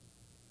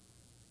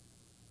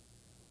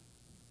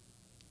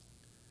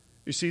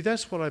 You see,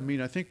 that's what I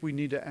mean. I think we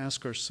need to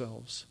ask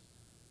ourselves,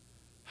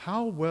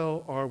 how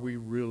well are we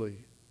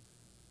really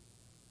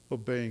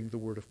obeying the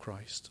word of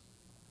Christ?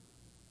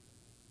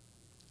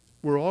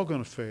 We're all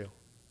going to fail.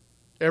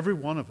 Every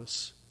one of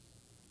us.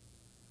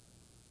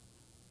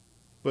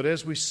 But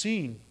as we've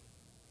seen,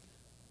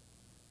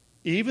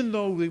 even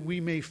though we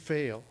may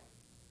fail,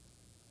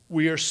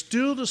 we are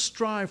still to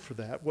strive for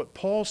that, what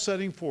Paul's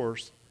setting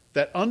forth,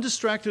 that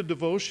undistracted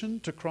devotion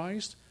to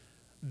Christ,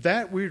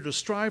 that we're to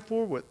strive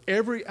for with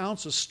every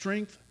ounce of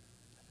strength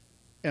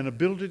and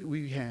ability that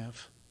we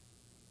have.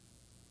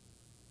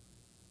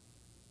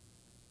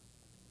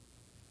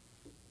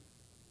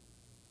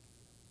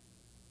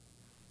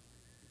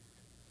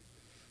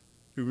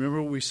 You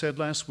remember what we said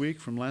last week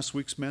from last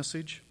week's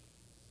message?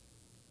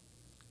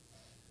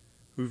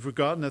 We've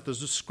forgotten that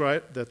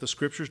the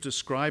Scriptures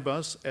describe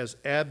us as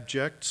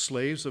abject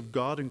slaves of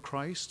God in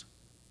Christ,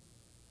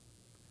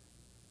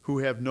 who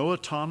have no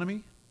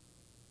autonomy.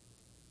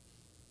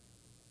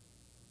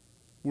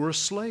 We're a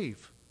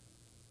slave.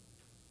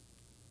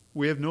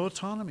 We have no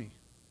autonomy.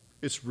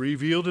 It's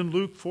revealed in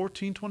Luke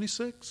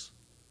 14:26.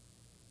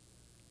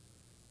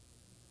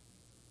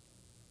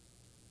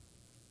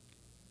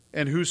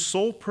 And whose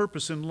sole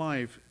purpose in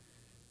life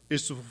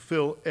is to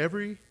fulfill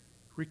every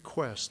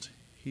request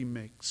he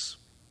makes.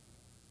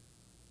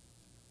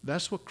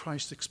 That's what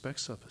Christ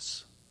expects of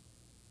us.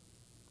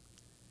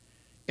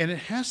 And it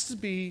has to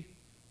be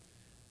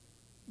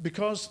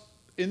because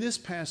in this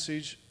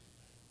passage,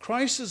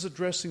 Christ is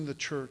addressing the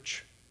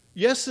church.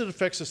 Yes, it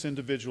affects us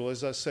individually,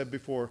 as I said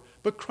before,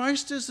 but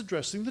Christ is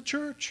addressing the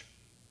church.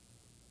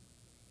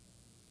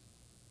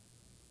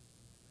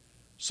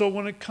 So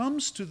when it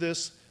comes to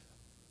this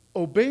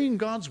obeying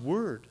God's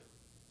word,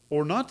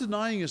 or not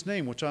denying his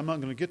name, which I'm not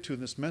going to get to in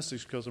this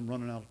message because I'm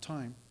running out of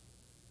time,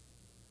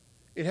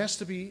 it has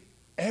to be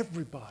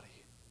everybody.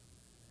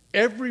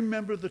 Every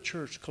member of the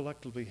church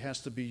collectively has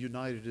to be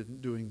united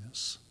in doing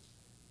this.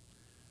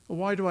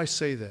 Why do I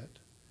say that?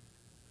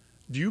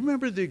 Do you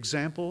remember the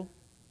example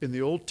in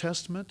the Old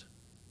Testament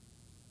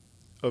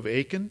of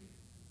Achan?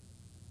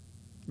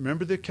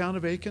 Remember the account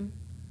of Achan?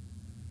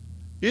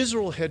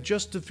 Israel had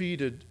just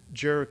defeated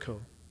Jericho.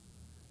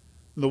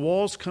 The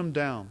walls come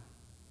down,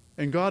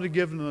 and God had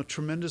given them a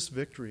tremendous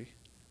victory.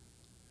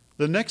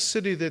 The next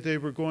city that they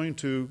were going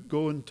to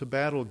go into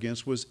battle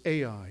against was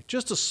Ai,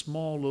 just a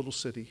small little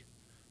city.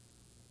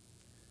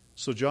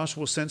 So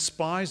Joshua sent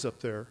spies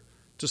up there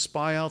to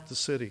spy out the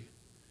city.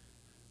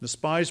 The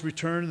spies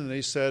returned and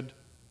they said,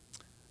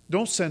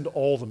 don't send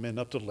all the men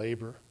up to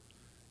labor.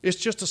 It's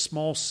just a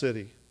small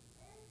city.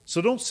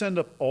 So don't send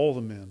up all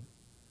the men.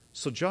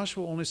 So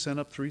Joshua only sent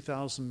up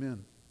 3,000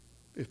 men,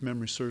 if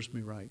memory serves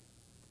me right.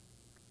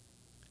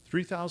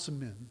 3,000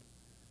 men.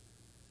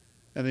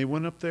 And they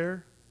went up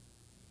there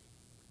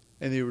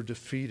and they were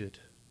defeated.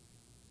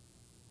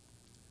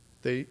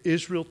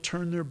 Israel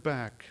turned their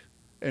back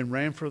and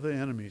ran for the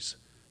enemies.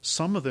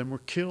 Some of them were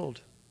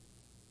killed.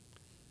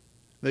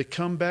 They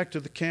come back to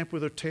the camp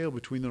with their tail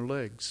between their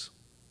legs.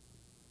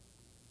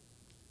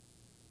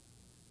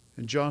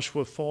 And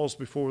Joshua falls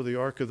before the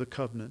Ark of the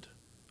Covenant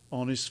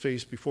on his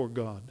face before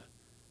God.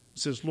 He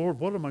says, Lord,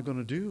 what am I going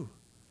to do?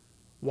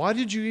 Why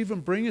did you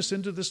even bring us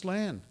into this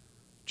land?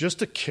 Just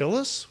to kill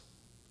us?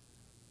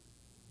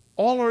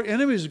 All our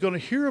enemies are going to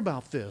hear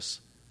about this.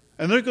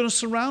 And they're going to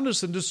surround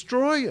us and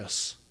destroy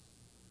us.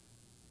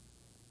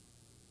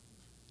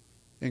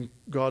 And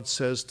God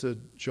says to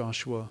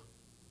Joshua,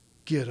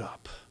 get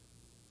up.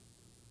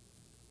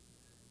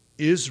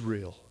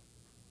 Israel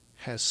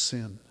has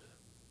sinned.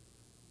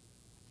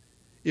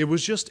 It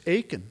was just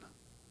Achan.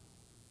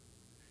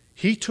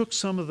 He took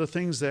some of the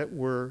things that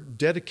were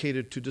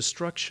dedicated to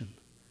destruction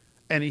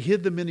and he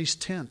hid them in his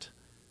tent.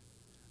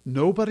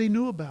 Nobody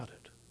knew about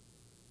it,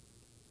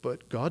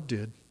 but God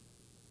did.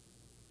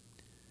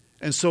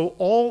 And so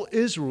all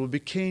Israel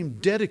became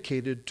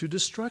dedicated to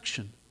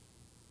destruction.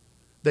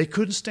 They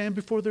couldn't stand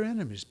before their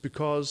enemies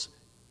because,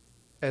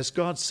 as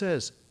God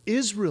says,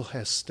 Israel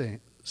has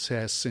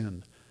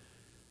sinned.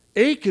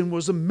 Achan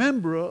was a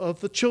member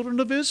of the children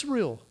of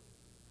Israel.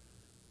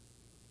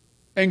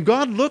 And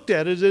God looked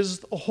at it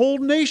as a whole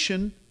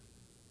nation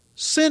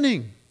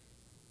sinning.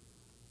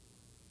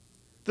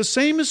 The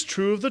same is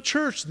true of the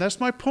church, and that's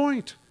my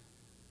point.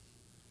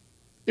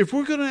 If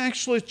we're going to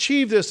actually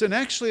achieve this and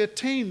actually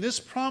attain this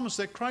promise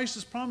that Christ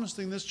is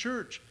promising this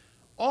church,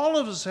 all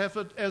of us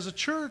as a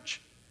church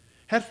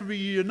have to be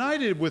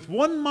united with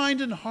one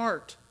mind and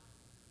heart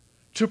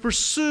to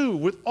pursue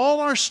with all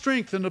our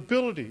strength and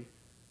ability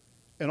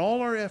and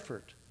all our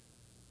effort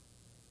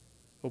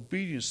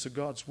obedience to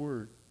God's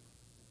word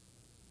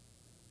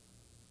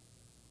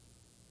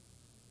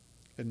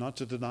and not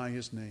to deny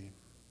his name.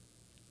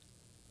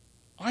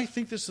 I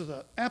think this is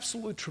an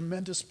absolutely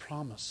tremendous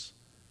promise.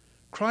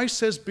 Christ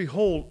says,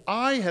 behold,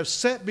 I have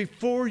set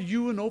before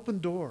you an open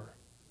door.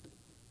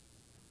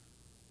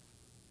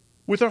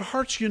 With our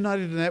hearts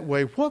united in that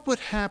way, what would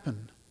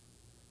happen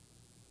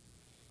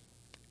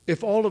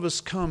if all of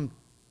us come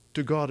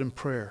to God in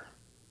prayer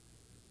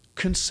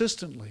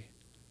consistently,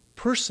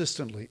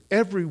 persistently,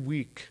 every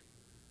week,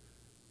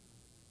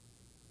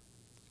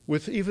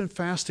 with even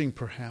fasting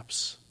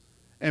perhaps,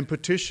 and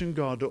petition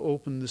God to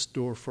open this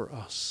door for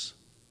us?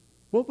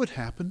 What would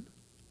happen?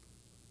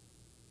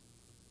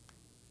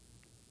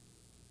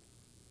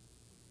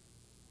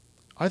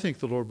 I think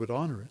the Lord would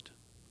honor it.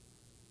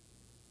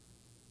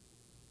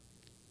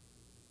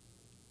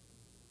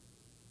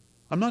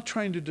 I'm not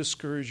trying to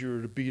discourage you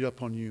or to beat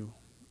up on you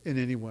in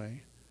any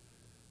way.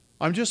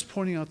 I'm just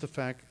pointing out the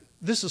fact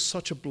this is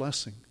such a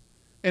blessing,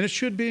 and it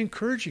should be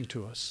encouraging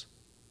to us.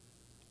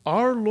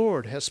 Our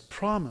Lord has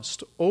promised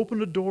to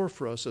open a door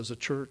for us as a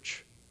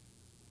church.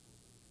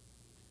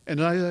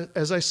 And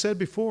as I said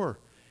before,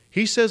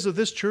 he says of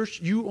this church,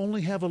 you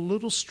only have a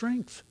little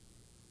strength.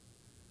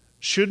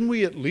 Shouldn't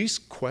we at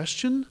least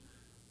question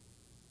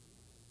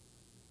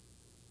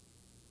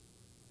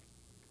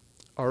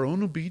our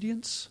own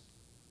obedience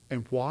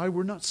and why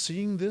we're not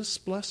seeing this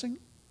blessing?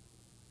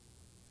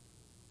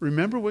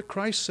 Remember what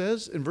Christ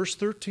says in verse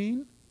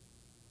 13?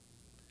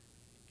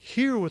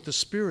 Hear what the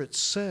Spirit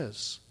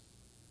says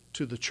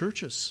to the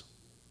churches.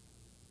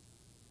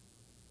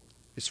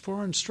 It's for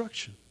our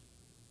instruction.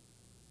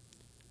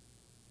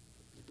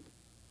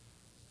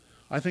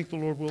 I think the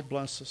Lord will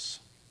bless us.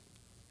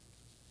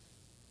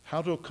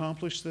 How to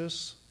accomplish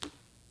this,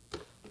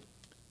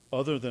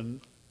 other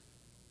than,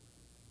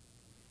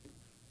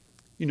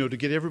 to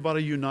get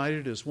everybody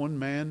united as one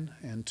man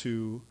and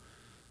to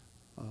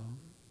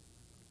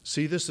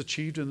see this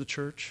achieved in the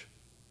church?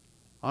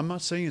 I'm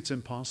not saying it's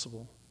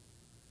impossible.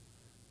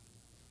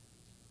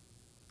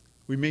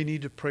 We may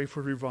need to pray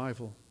for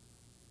revival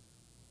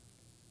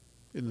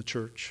in the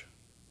church,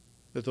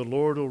 that the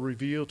Lord will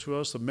reveal to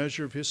us a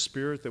measure of His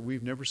Spirit that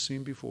we've never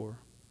seen before.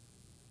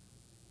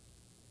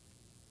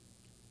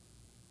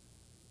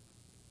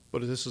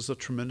 But this is a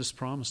tremendous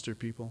promise, dear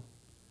people.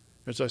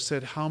 As I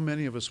said, how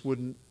many of us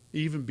wouldn't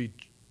even be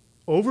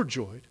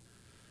overjoyed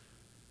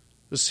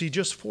to see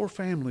just 4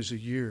 families a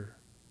year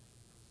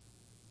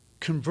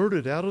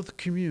converted out of the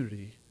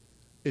community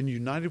and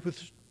united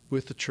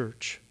with the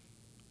church?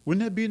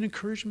 Wouldn't that be an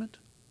encouragement?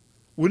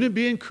 Wouldn't it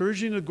be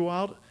encouraging to go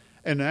out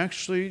and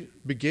actually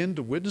begin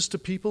to witness to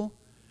people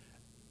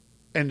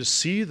and to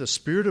see the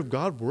Spirit of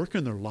God work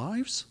in their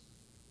lives?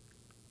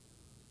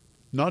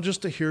 Not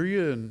just to hear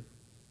you and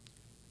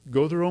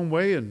go their own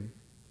way and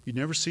you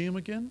never see them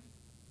again?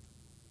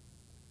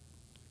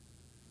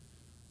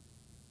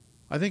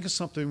 I think it's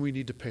something we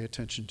need to pay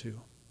attention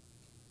to.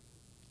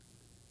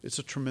 It's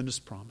a tremendous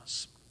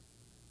promise.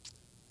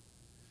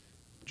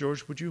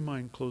 George, would you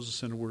mind close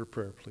us in a word of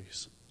prayer,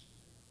 please?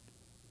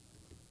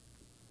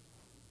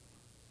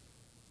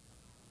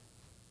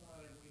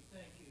 Father, we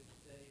thank you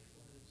today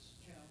for this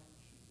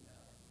challenge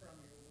from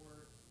your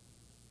word.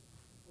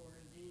 For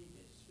indeed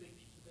it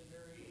speaks to the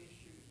very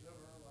issues of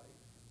our life.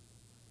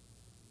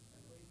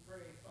 And we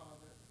pray,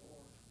 Father,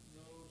 for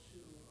those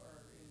who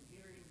are in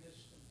hearing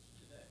distance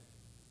today,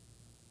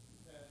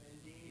 that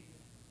indeed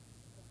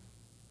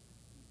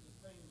the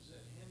things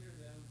that hinder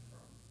them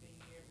from being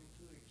able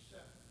to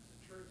accept the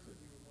truth of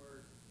your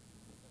word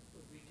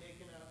would be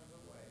taken out of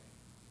the way.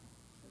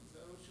 And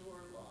those who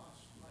are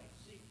lost might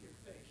seek your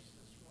face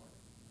this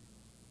morning.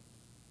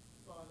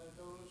 Father,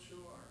 those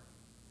who are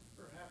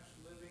perhaps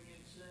living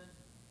in sin,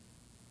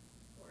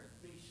 or at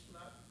least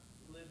not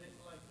living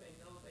like they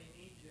know they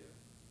need to,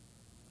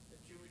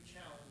 that you would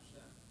challenge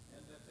them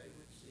and that they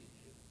would seek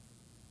you.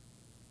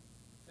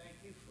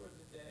 Thank you for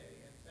the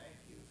day, and thank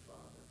you,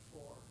 Father,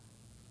 for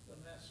the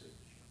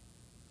message.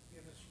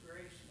 Give us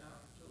grace now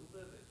to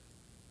live it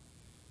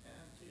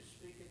and to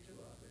speak it to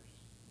others.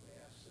 We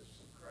ask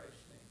this in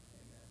Christ's name.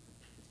 Amen.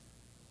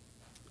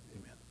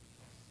 Amen.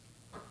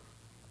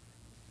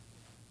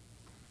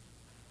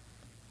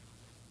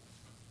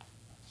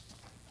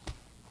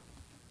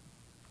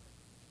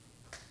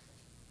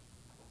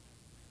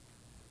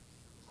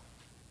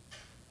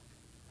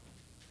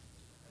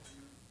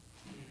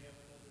 Do we have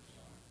another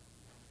song?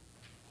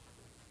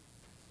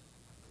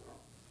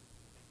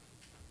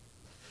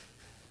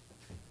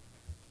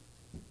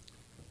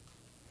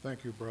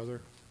 Thank you,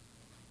 brother.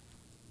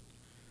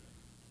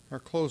 Our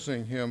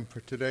closing hymn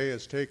for today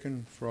is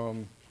taken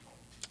from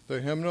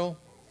the hymnal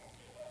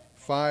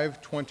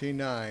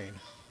 529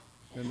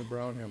 in the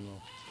Brown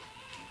hymnal.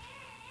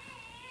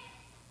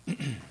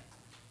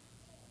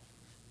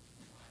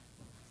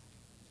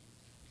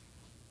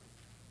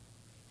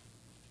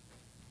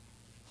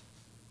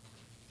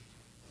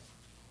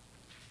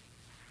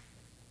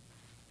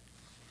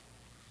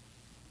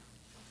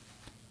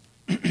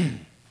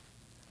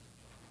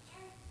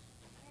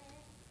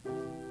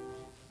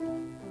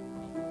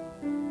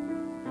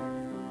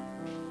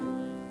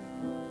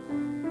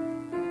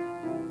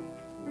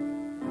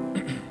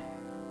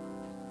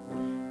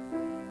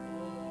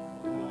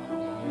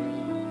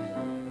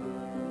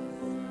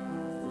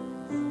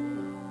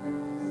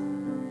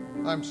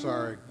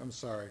 I'm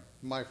sorry.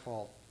 My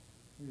fault.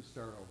 Let me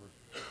start over.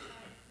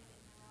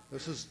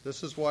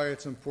 This is why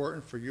it's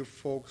important for you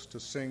folks to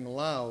sing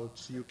loud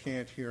so you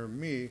can't hear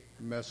me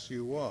mess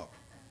you up.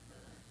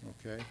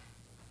 Okay?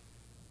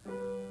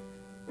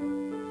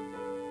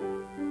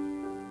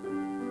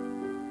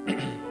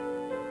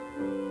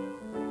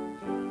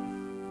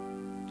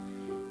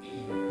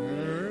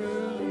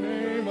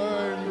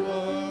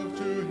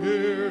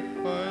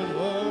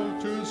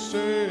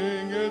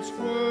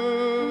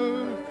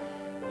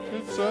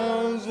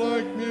 Sounds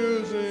like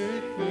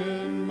music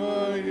in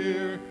my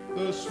ear,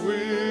 the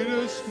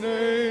sweetest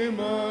name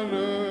on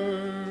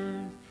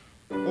earth.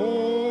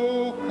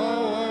 Oh,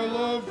 how I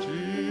love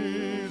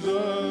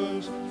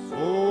Jesus.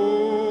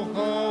 Oh,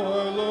 how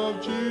I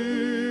love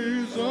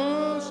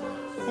Jesus.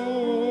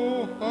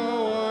 Oh,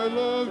 how I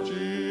love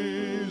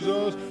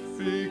Jesus,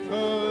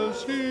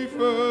 because he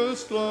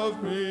first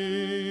loved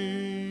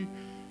me.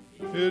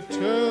 It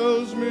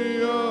tells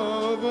me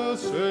of a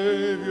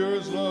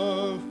Savior's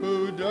love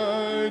who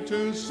died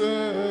to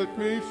set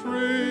me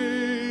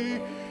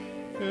free.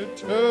 It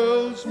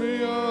tells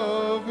me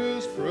of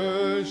his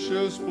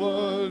precious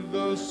blood,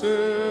 the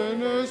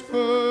sinner's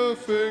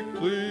perfect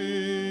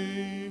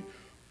plea.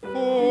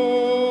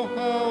 Oh,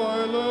 how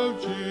I love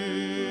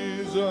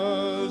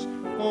Jesus.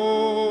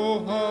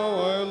 Oh, how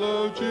I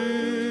love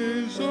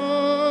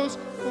Jesus.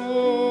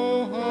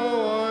 Oh,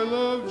 how I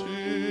love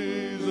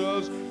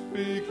Jesus,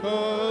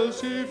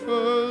 because he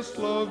first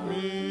loved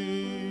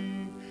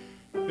me.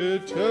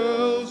 It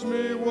tells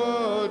me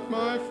what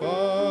my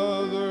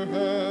Father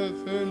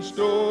hath in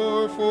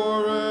store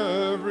for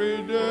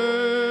every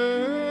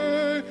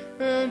day.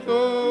 And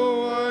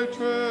though I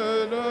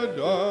tread a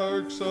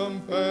dark side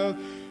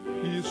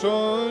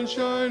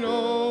sunshine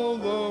all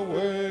the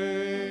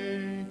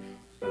way.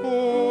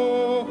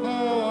 Oh,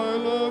 how I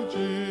love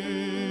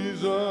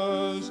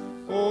Jesus.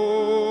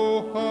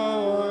 Oh, how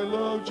I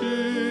love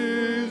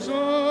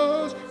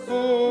Jesus.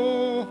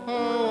 Oh,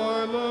 how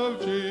I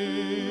love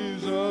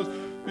Jesus,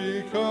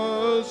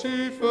 because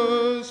he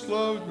first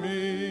loved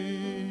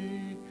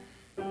me.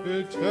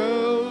 It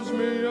tells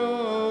me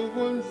of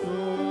one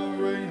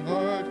soaring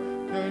heart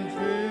can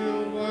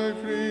feel my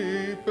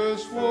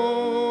deepest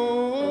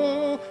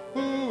woe,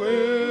 who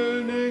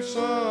any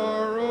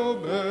sorrow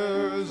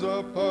bears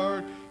a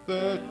part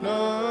that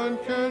none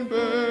can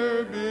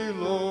bear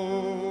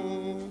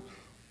below.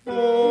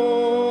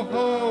 Oh,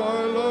 how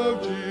I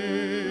love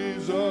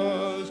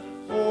Jesus.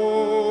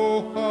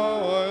 Oh,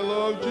 how I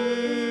love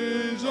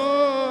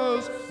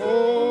Jesus.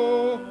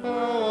 Oh,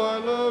 how I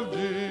love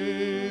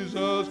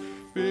Jesus,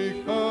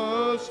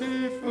 because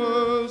he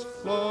first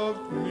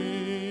loved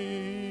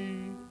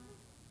me.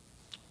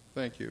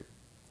 Thank you.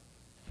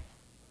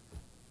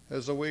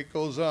 As the week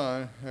goes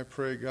on, I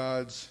pray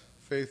God's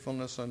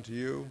faithfulness unto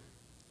you,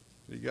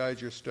 that he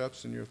guides your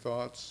steps and your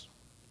thoughts,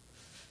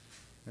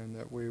 and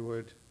that we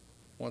would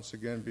once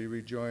again be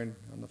rejoined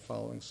on the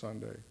following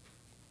Sunday.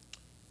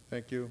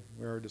 Thank you.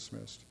 We are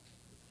dismissed.